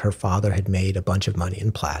York. Her father had made a bunch of money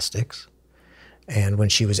in plastics. And when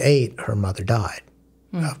she was 8, her mother died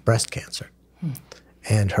of breast cancer.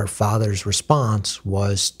 And her father's response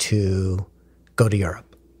was to go to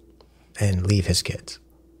Europe and leave his kids.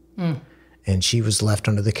 And she was left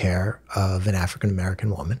under the care of an African-American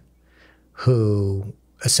woman who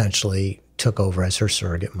essentially took over as her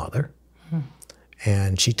surrogate mother.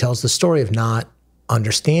 And she tells the story of not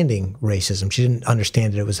understanding racism. She didn't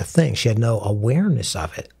understand that it was a thing. She had no awareness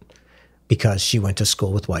of it because she went to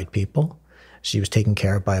school with white people. She was taken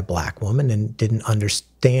care of by a black woman and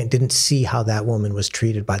didn't see how that woman was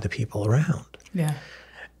treated by the people around. Yeah.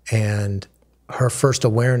 And her first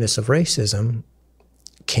awareness of racism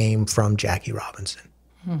came from Jackie Robinson.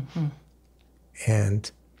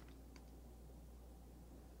 And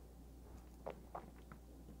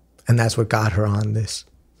that's what got her on this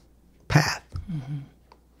path.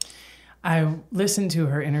 I listened to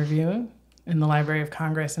her interview in the Library of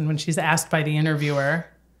Congress, and when she's asked by the interviewer,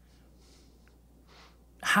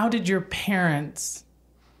 how did your parents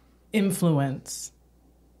influence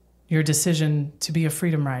your decision to be a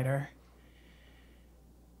freedom rider?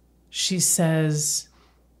 She says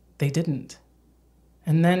they didn't.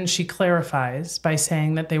 And then she clarifies by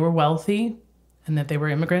saying that they were wealthy and that they were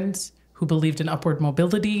immigrants who believed in upward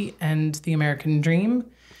mobility and the American dream,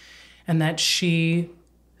 and that she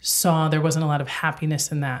saw there wasn't a lot of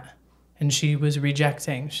happiness in that. And she was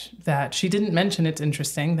rejecting that. She didn't mention, it's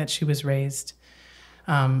interesting, that she was raised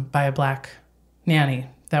by a black nanny.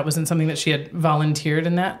 That wasn't something that she had volunteered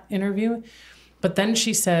in that interview. But then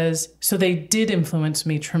she says, so they did influence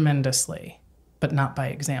me tremendously, but not by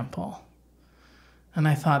example. And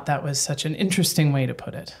I thought that was such an interesting way to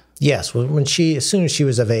put it. Yes, well, as soon as she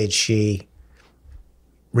was of age, she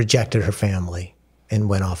rejected her family and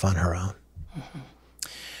went off on her own.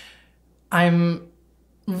 I'm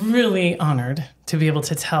really honored to be able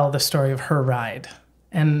to tell the story of her ride.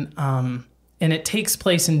 And it takes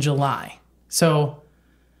place in July. So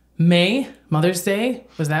May, Mother's Day,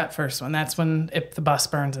 was that first one. That's when the bus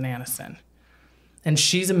burns in Anniston. And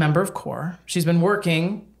she's a member of CORE. She's been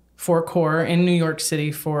working for CORE in New York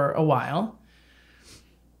City for a while.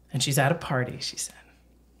 And she's at a party, she said.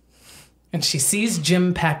 And she sees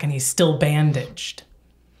Jim Peck, and he's still bandaged.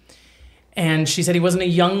 And she said he wasn't a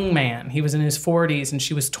young man. He was in his 40s and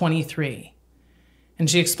she was 23. And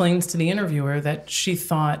she explains to the interviewer that she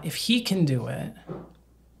thought, if he can do it,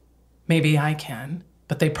 maybe I can.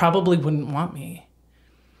 But they probably wouldn't want me.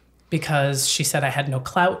 Because she said I had no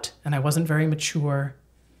clout and I wasn't very mature.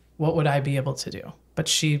 What would I be able to do? But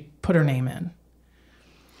she put her name in.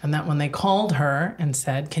 And that when they called her and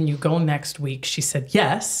said, can you go next week? She said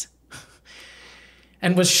yes.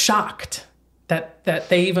 And was shocked that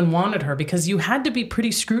they even wanted her, because you had to be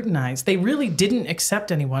pretty scrutinized. They really didn't accept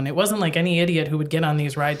anyone. It wasn't like any idiot who would get on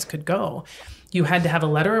these rides could go. You had to have a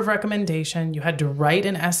letter of recommendation. You had to write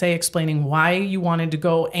an essay explaining why you wanted to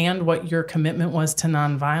go and what your commitment was to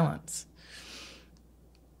nonviolence.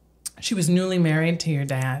 She was newly married to your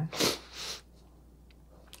dad.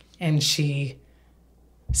 And she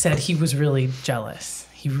said he was really jealous.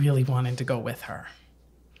 He really wanted to go with her.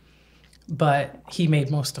 But he made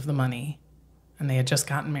most of the money. And they had just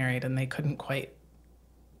gotten married, and they couldn't quite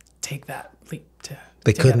take that leap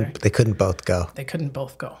together. They couldn't both go. They couldn't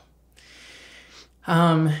both go.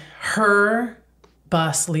 Her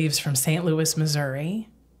bus leaves from St. Louis, Missouri,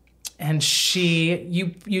 and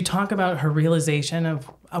you talk about her realization of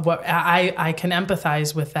what I can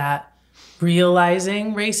empathize with, that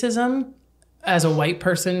realizing racism as a white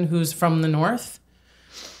person who's from the North.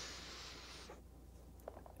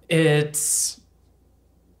 It's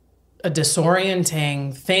a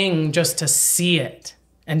disorienting thing just to see it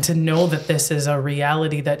and to know that this is a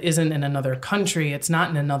reality that isn't in another country. It's not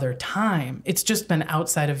in another time. It's just been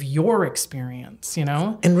outside of your experience, you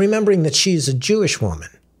know? And remembering that she's a Jewish woman.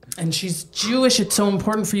 And she's Jewish. It's so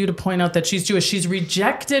important for you to point out that she's Jewish. She's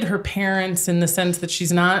rejected her parents in the sense that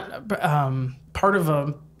she's not part of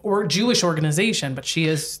a Jewish organization, but she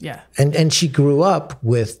is, yeah. And she grew up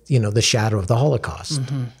with, the shadow of the Holocaust.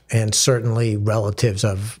 Mm-hmm. And certainly relatives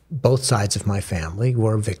of both sides of my family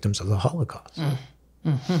were victims of the Holocaust.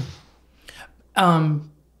 Mm-hmm.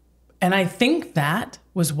 And I think that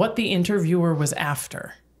was what the interviewer was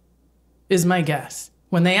after, is my guess.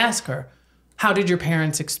 When they ask her, how did your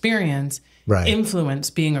parents' experience influence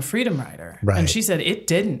being a freedom rider? Right. And she said it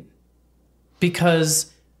didn't.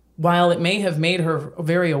 Because while it may have made her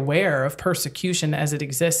very aware of persecution as it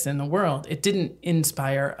exists in the world, it didn't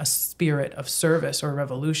inspire a spirit of service or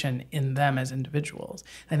revolution in them as individuals.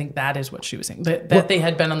 I think that is what she was saying. That they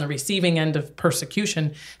had been on the receiving end of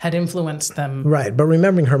persecution had influenced them. Right, but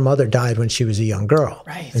remembering her mother died when she was a young girl.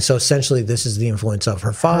 Right. And so essentially this is the influence of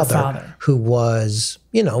her father. Who was,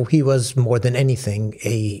 he was more than anything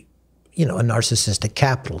a narcissistic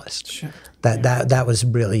capitalist. Sure. That was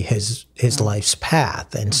really his life's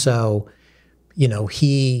path. And so,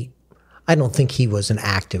 I don't think he was an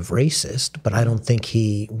active racist, but I don't think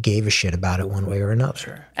he gave a shit about it one way or another.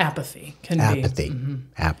 Sure. Apathy can be. Mm-hmm.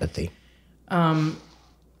 Apathy.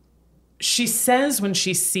 She says when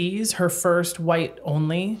she sees her first whites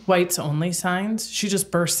only signs, she just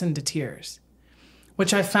bursts into tears,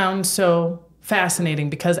 which I found so fascinating,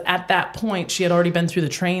 because at that point she had already been through the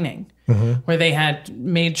training where they had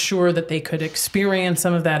made sure that they could experience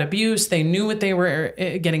some of that abuse. They knew what they were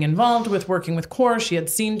getting involved with, working with CORE. She had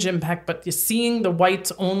seen Jim Peck, but seeing the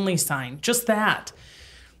whites only sign, just that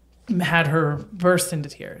had her burst into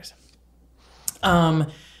tears.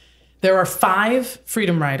 There are 5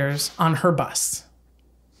 freedom riders on her bus.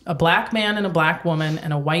 A black man and a black woman,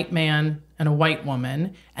 and a white man and a white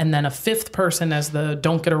woman, and then a 5th person as the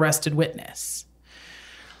don't get arrested witness.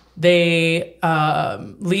 They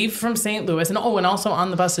leave from St. Louis, and also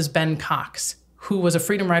on the bus is Ben Cox, who was a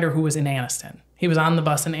freedom rider who was in Anniston. He was on the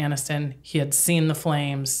bus in Anniston. He had seen the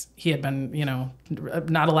flames. He had been,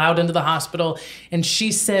 not allowed into the hospital. And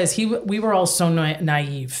she says, we were all so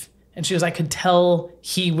naive. And she goes, I could tell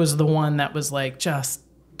he was the one that was like, just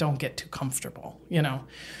don't get too comfortable, kind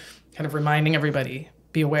of reminding everybody,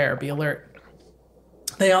 be aware, be alert.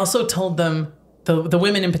 They also told them, the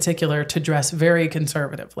women in particular, to dress very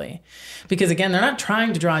conservatively. Because again, they're not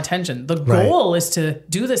trying to draw attention. The goal is to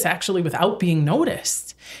do this actually without being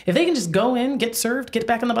noticed. If they can just go in, get served, get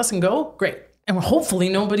back on the bus and go, great. And hopefully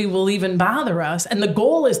nobody will even bother us. And the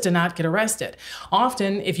goal is to not get arrested.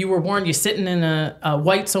 Often, if you were warned, you're sitting in a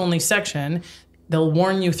whites-only section, they'll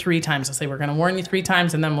warn you 3 times. They'll say, we're going to warn you 3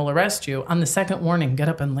 times and then we'll arrest you. On the second warning, get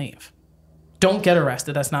up and leave. Don't get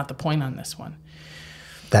arrested. That's not the point on this one.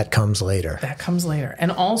 That comes later. And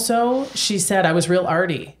also, she said, I was real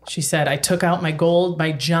arty. She said, I took out my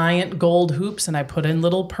giant gold hoops, and I put in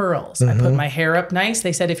little pearls. Mm-hmm. I put my hair up nice.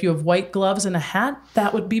 They said, if you have white gloves and a hat,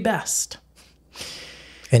 that would be best.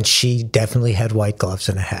 And she definitely had white gloves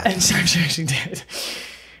and a hat. And I'm sure she did.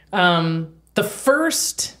 The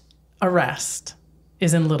first arrest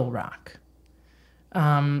is in Little Rock.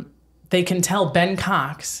 they can tell Ben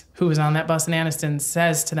Cox, who was on that bus in Anniston,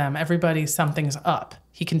 says to them, everybody, something's up.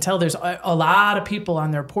 He can tell there's a lot of people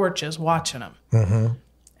on their porches watching him. Mm-hmm.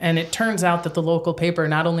 And it turns out that the local paper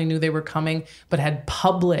not only knew they were coming, but had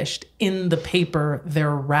published in the paper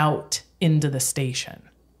their route into the station.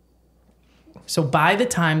 So by the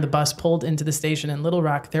time the bus pulled into the station in Little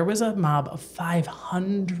Rock, there was a mob of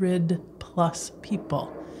 500 plus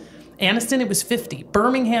people. Anniston, it was 50.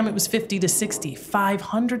 Birmingham, it was 50 to 60.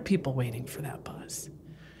 500 people waiting for that bus.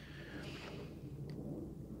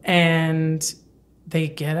 And they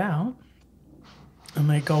get out and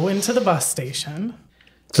they go into the bus station.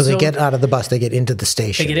 So they get out of the bus, they get into the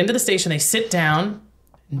station. They get into the station, they sit down,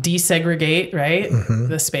 desegregate, right? Mm-hmm.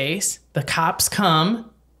 The space. The cops come,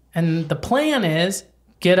 and the plan is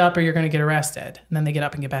get up or you're going to get arrested. And then they get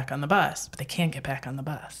up and get back on the bus. But they can't get back on the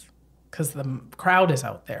bus because the crowd is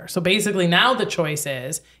out there. So basically now the choice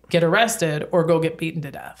is get arrested or go get beaten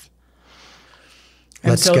to death.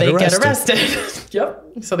 And so they get arrested. Yep.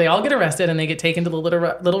 So they all get arrested and they get taken to the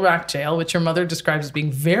Little Rock jail, which your mother describes as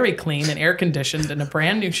being very clean and air conditioned and a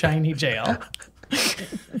brand new shiny jail.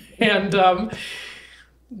 And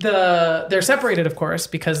they're separated, of course,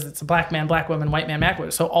 because it's a black man, black woman, white man, black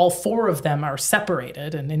woman. So all four of them are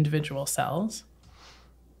separated in individual cells.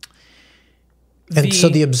 And so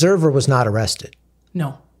the observer was not arrested?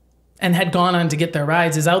 No. And had gone on to get their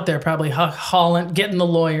rides, is out there probably hauling, getting the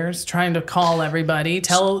lawyers, trying to call everybody,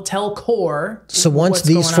 tell CORE. So once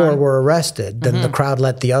these four were arrested, then the crowd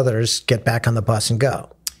let the others get back on the bus and go.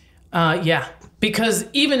 Yeah. Because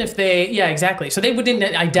even if yeah, exactly. So they wouldn't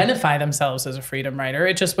identify themselves as a freedom rider.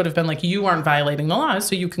 It just would have been like, you aren't violating the laws,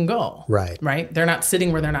 so you can go. Right. Right? They're not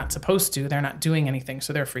sitting where they're not supposed to. They're not doing anything,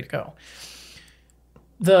 so they're free to go.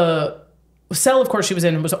 The cell, of course, she was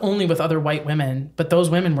in was only with other white women, but those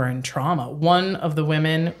women were in trauma. One of the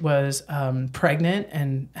women was pregnant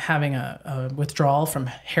and having a withdrawal from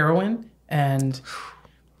heroin, and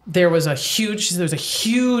there was a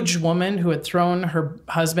huge woman who had thrown her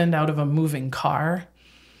husband out of a moving car.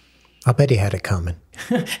 I bet he had it coming.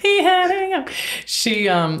 He had it. She,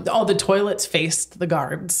 all the toilets faced the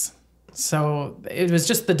guards. So it was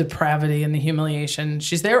just the depravity and the humiliation.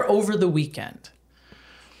 She's there over the weekend.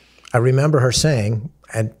 I remember her saying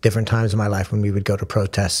at different times in my life when we would go to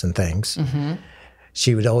protests and things,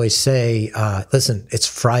 she would always say, listen, it's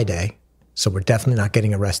Friday, so we're definitely not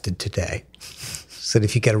getting arrested today. So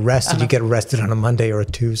if you get arrested, you get arrested on a Monday or a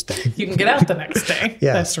Tuesday. You can get out the next day.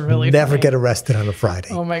 Yeah, that's really never funny. get arrested on a Friday.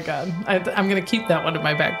 Oh my God. I'm going to keep that one in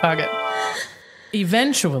my back pocket.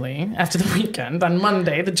 Eventually, after the weekend, on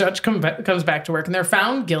Monday, the judge comes back to work and they're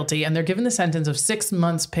found guilty and they're given the sentence of 6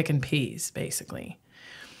 months picking peas, basically.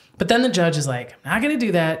 But then the judge is like, I'm not going to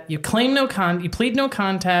do that. You claim you plead no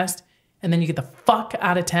contest, and then you get the fuck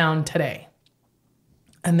out of town today.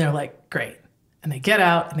 And they're like, great. And they get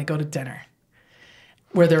out and they go to dinner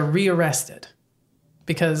where they're rearrested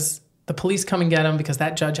because the police come and get them because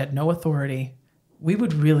that judge had no authority. We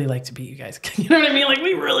would really like to beat you guys. You know what I mean? Like,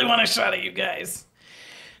 we really want a shot at you guys.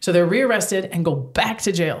 So they're rearrested and go back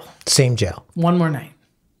to jail. Same jail. One more night.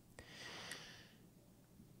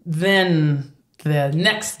 Then the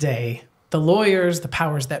next day, the lawyers, the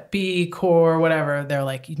powers that be, CORE, whatever, they're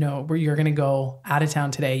like, you're going to go out of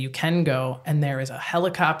town today. You can go. And there is a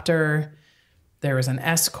helicopter. There is an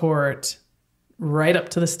escort right up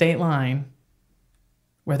to the state line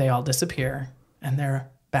where they all disappear and they're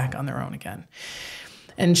back on their own again.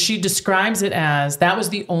 And she describes it as that was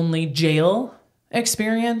the only jail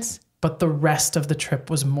experience, but the rest of the trip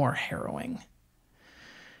was more harrowing.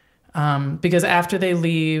 Because after they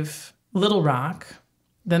leave Little Rock,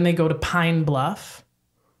 then they go to Pine Bluff.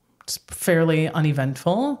 It's fairly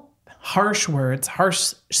uneventful. Harsh words,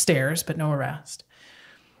 harsh stares, but no arrest.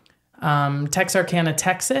 Texarkana,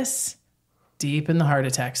 Texas, deep in the heart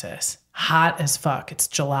of Texas. Hot as fuck. It's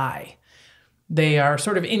July. They are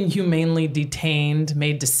sort of inhumanely detained,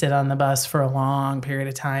 made to sit on the bus for a long period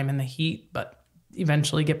of time in the heat, but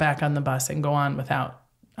eventually get back on the bus and go on without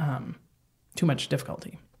too much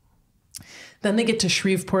difficulty. Then they get to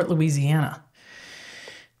Shreveport, Louisiana,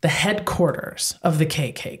 the headquarters of the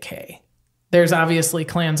KKK. There's obviously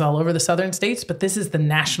clans all over the southern states, but this is the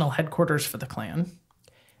national headquarters for the Klan.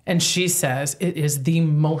 And she says it is the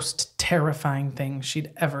most terrifying thing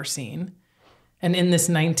she'd ever seen. And in this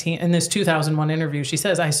 2001 interview, she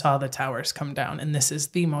says, I saw the towers come down, and this is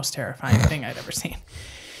the most terrifying thing I'd ever seen.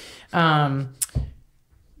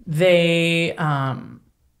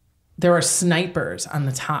 There are snipers on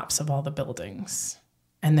the tops of all the buildings,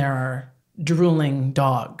 and there are drooling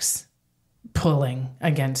dogs pulling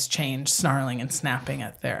against chains, snarling and snapping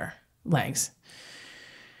at their legs.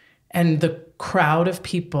 And the crowd of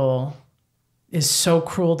people is so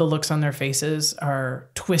cruel. The looks on their faces are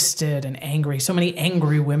twisted and angry. So many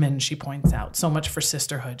angry women, she points out. So much for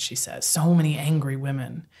sisterhood, she says. So many angry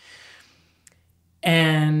women.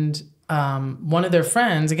 And one of their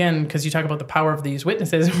friends, again, because you talk about the power of these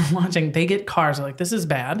witnesses we're watching, they get cars. They're like, this is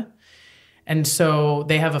bad. And so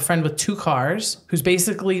they have a friend with 2 cars who's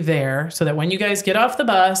basically there so that when you guys get off the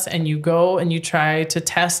bus and you go and you try to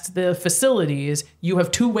test the facilities, you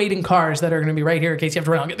have 2 waiting cars that are going to be right here in case you have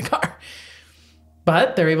to run out and get in the car.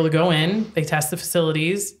 But they're able to go in, they test the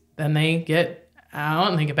facilities, then they get out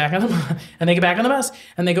and they get back on the bus, and they get back on the bus,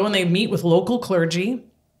 and they go and they meet with local clergy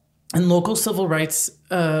and local civil rights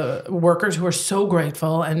workers who are so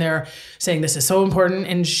grateful, and they're saying this is so important.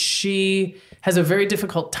 And she has a very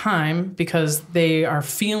difficult time because they are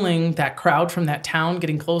feeling that crowd from that town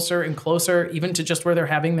getting closer and closer, even to just where they're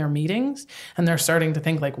having their meetings. And they're starting to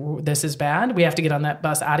think like, this is bad. We have to get on that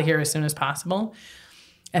bus out of here as soon as possible.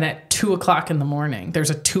 And at 2 o'clock in the morning,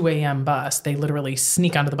 there's a 2 a.m. bus. They literally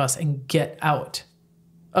sneak onto the bus and get out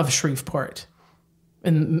of Shreveport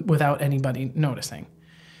without anybody noticing.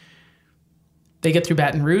 They get through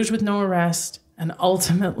Baton Rouge with no arrest and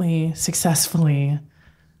ultimately, successfully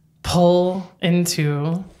pull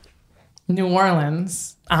into New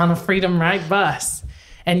Orleans on a Freedom Ride bus.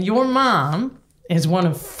 And your mom is one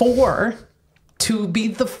of 4 to be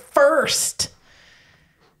the first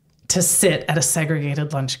to sit at a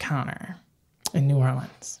segregated lunch counter in New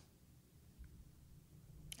Orleans.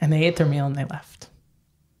 And they ate their meal and they left.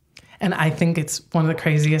 And I think it's one of the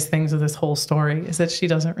craziest things of this whole story is that she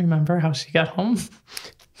doesn't remember how she got home.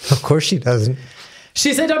 Of course she doesn't.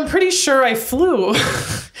 She said, I'm pretty sure I flew.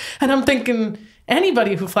 And I'm thinking,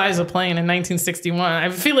 anybody who flies a plane in 1961, I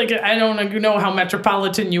feel like I don't know how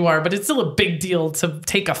metropolitan you are, but it's still a big deal to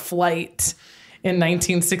take a flight in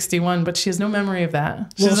 1961. But she has no memory of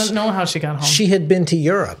that. She doesn't know how she got home. She had been to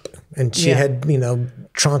Europe and she had,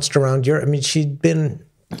 trounced around Europe. I mean, she'd been,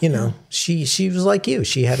 she was like you.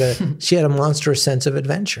 She had a monstrous sense of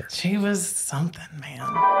adventure. She was something, man.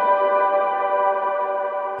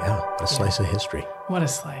 Yeah, what a slice of history. What a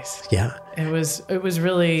slice. Yeah. It was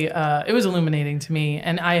really, it was illuminating to me.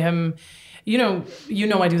 And I am,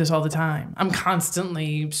 I do this all the time. I'm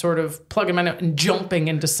constantly sort of plugging my nose and jumping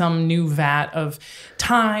into some new vat of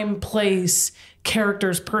time, place,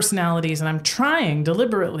 characters, personalities. And I'm trying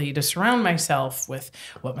deliberately to surround myself with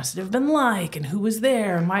what must it have been like and who was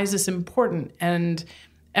there and why is this important? And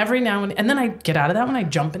every now and then I get out of that one, I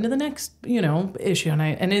jump into the next, issue.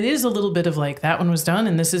 And it is a little bit of like, that one was done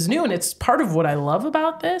and this is new. And it's part of what I love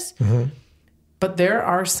about this. Mm-hmm. But there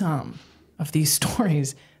are some of these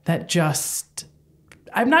stories that just,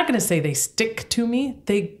 I'm not going to say they stick to me.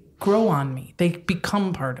 They grow on me. They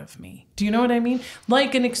become part of me. Do you know what I mean?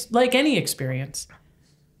 Like any experience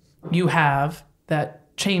you have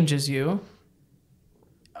that changes you,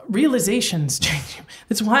 realizations change you.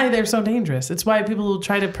 That's why they're so dangerous. It's why people will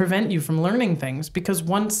try to prevent you from learning things, because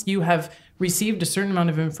once you have received a certain amount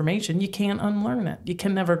of information, you can't unlearn it. You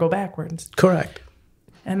can never go backwards. Correct.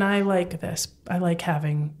 And I like this. I like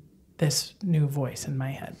having this new voice in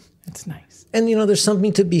my head. It's nice. And, there's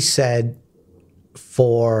something to be said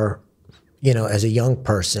for, as a young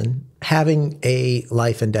person, having a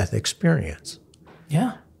life and death experience.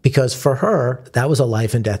 Yeah. Because for her, that was a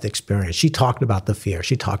life and death experience. She talked about the fear.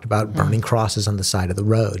 She talked about burning crosses on the side of the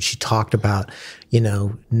road. She talked about,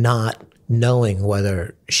 not knowing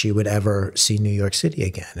whether she would ever see New York City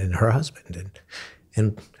again and her husband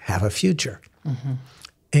and have a future. Mm-hmm.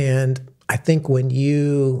 And I think when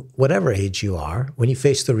you, whatever age you are, when you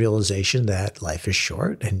face the realization that life is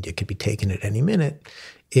short and it could be taken at any minute,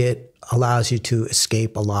 it allows you to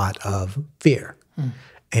escape a lot of fear. Mm.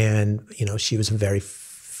 And, she was a very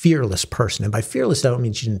fearless person. And by fearless, I don't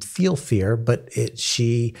mean she didn't feel fear, but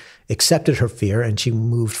she accepted her fear and she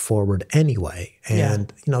moved forward anyway.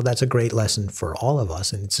 And, that's a great lesson for all of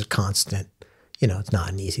us. And it's a constant, it's not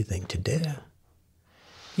an easy thing to do. Yeah.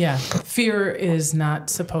 Yeah, fear is not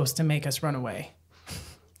supposed to make us run away.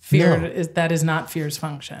 That is not fear's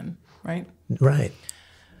function, right? Right.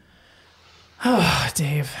 Oh,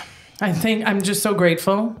 Dave, I think I'm just so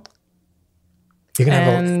grateful. You're gonna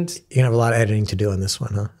have a lot of editing to do on this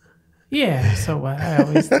one, huh? Yeah, so what? I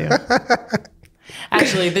always do.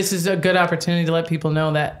 Actually, this is a good opportunity to let people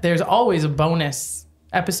know that there's always a bonus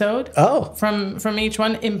episode from each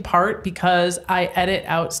one, in part because I edit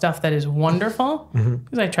out stuff that is wonderful,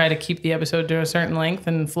 because I try to keep the episode to a certain length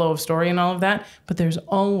and flow of story and all of that, but there's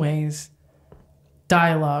always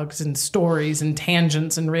dialogues and stories and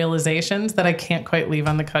tangents and realizations that I can't quite leave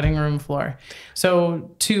on the cutting room floor. So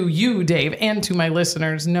to you, Dave, and to my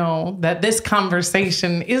listeners, know that this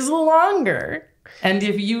conversation is longer. And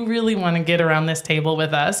if you really want to get around this table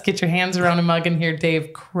with us, get your hands around a mug and hear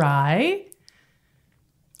Dave cry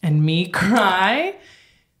and me cry,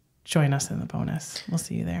 join us in the bonus. We'll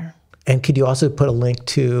see you there. And could you also put a link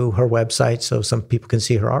to her website so some people can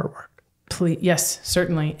see her artwork? Please, yes,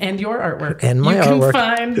 certainly. And your artwork. And my artwork. You can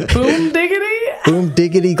find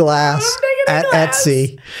Boomdiggitty Glass at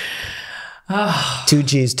Etsy. Oh. 2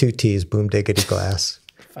 G's, 2 T's, Boomdiggitty Glass.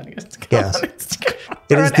 Funniest. Yes.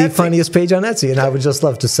 It is the funniest page on Etsy, and I would just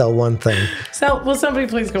love to sell one thing. Will somebody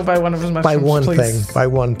please go buy one of his mushrooms? Buy one please? thing. Buy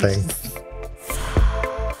one thing.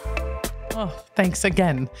 Oh, thanks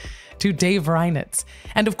again to Dave Reinitz.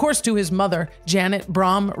 And of course to his mother, Janet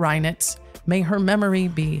Braun-Reinitz. May her memory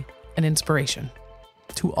be an inspiration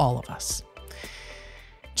to all of us.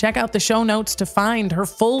 Check out the show notes to find her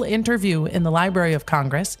full interview in the Library of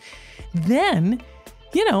Congress. Then,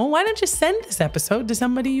 why don't you send this episode to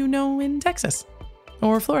somebody you know in Texas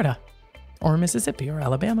or Florida or Mississippi or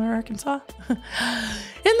Alabama or Arkansas?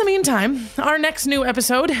 In the meantime, our next new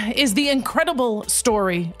episode is the incredible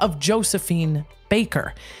story of Josephine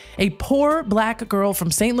Baker, a poor black girl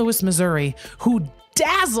from St. Louis, Missouri, who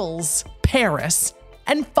dazzles Paris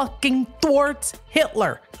and fucking thwarts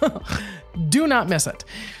Hitler. Do not miss it.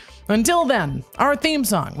 Until then, our theme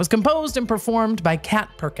song was composed and performed by Kat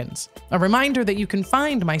Perkins. A reminder that you can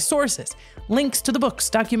find my sources, links to the books,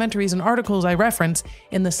 documentaries, and articles I reference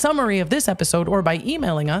in the summary of this episode or by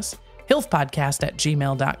emailing us,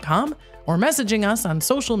 hilfpodcast@gmail.com, or messaging us on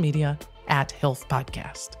social media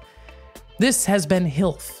 @hilfpodcast. This has been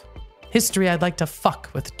HILF, History I'd Like to Fuck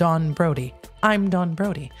with Dawn Brody. I'm Dawn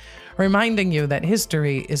Brody, reminding you that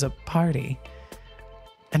history is a party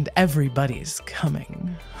and everybody's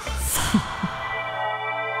coming.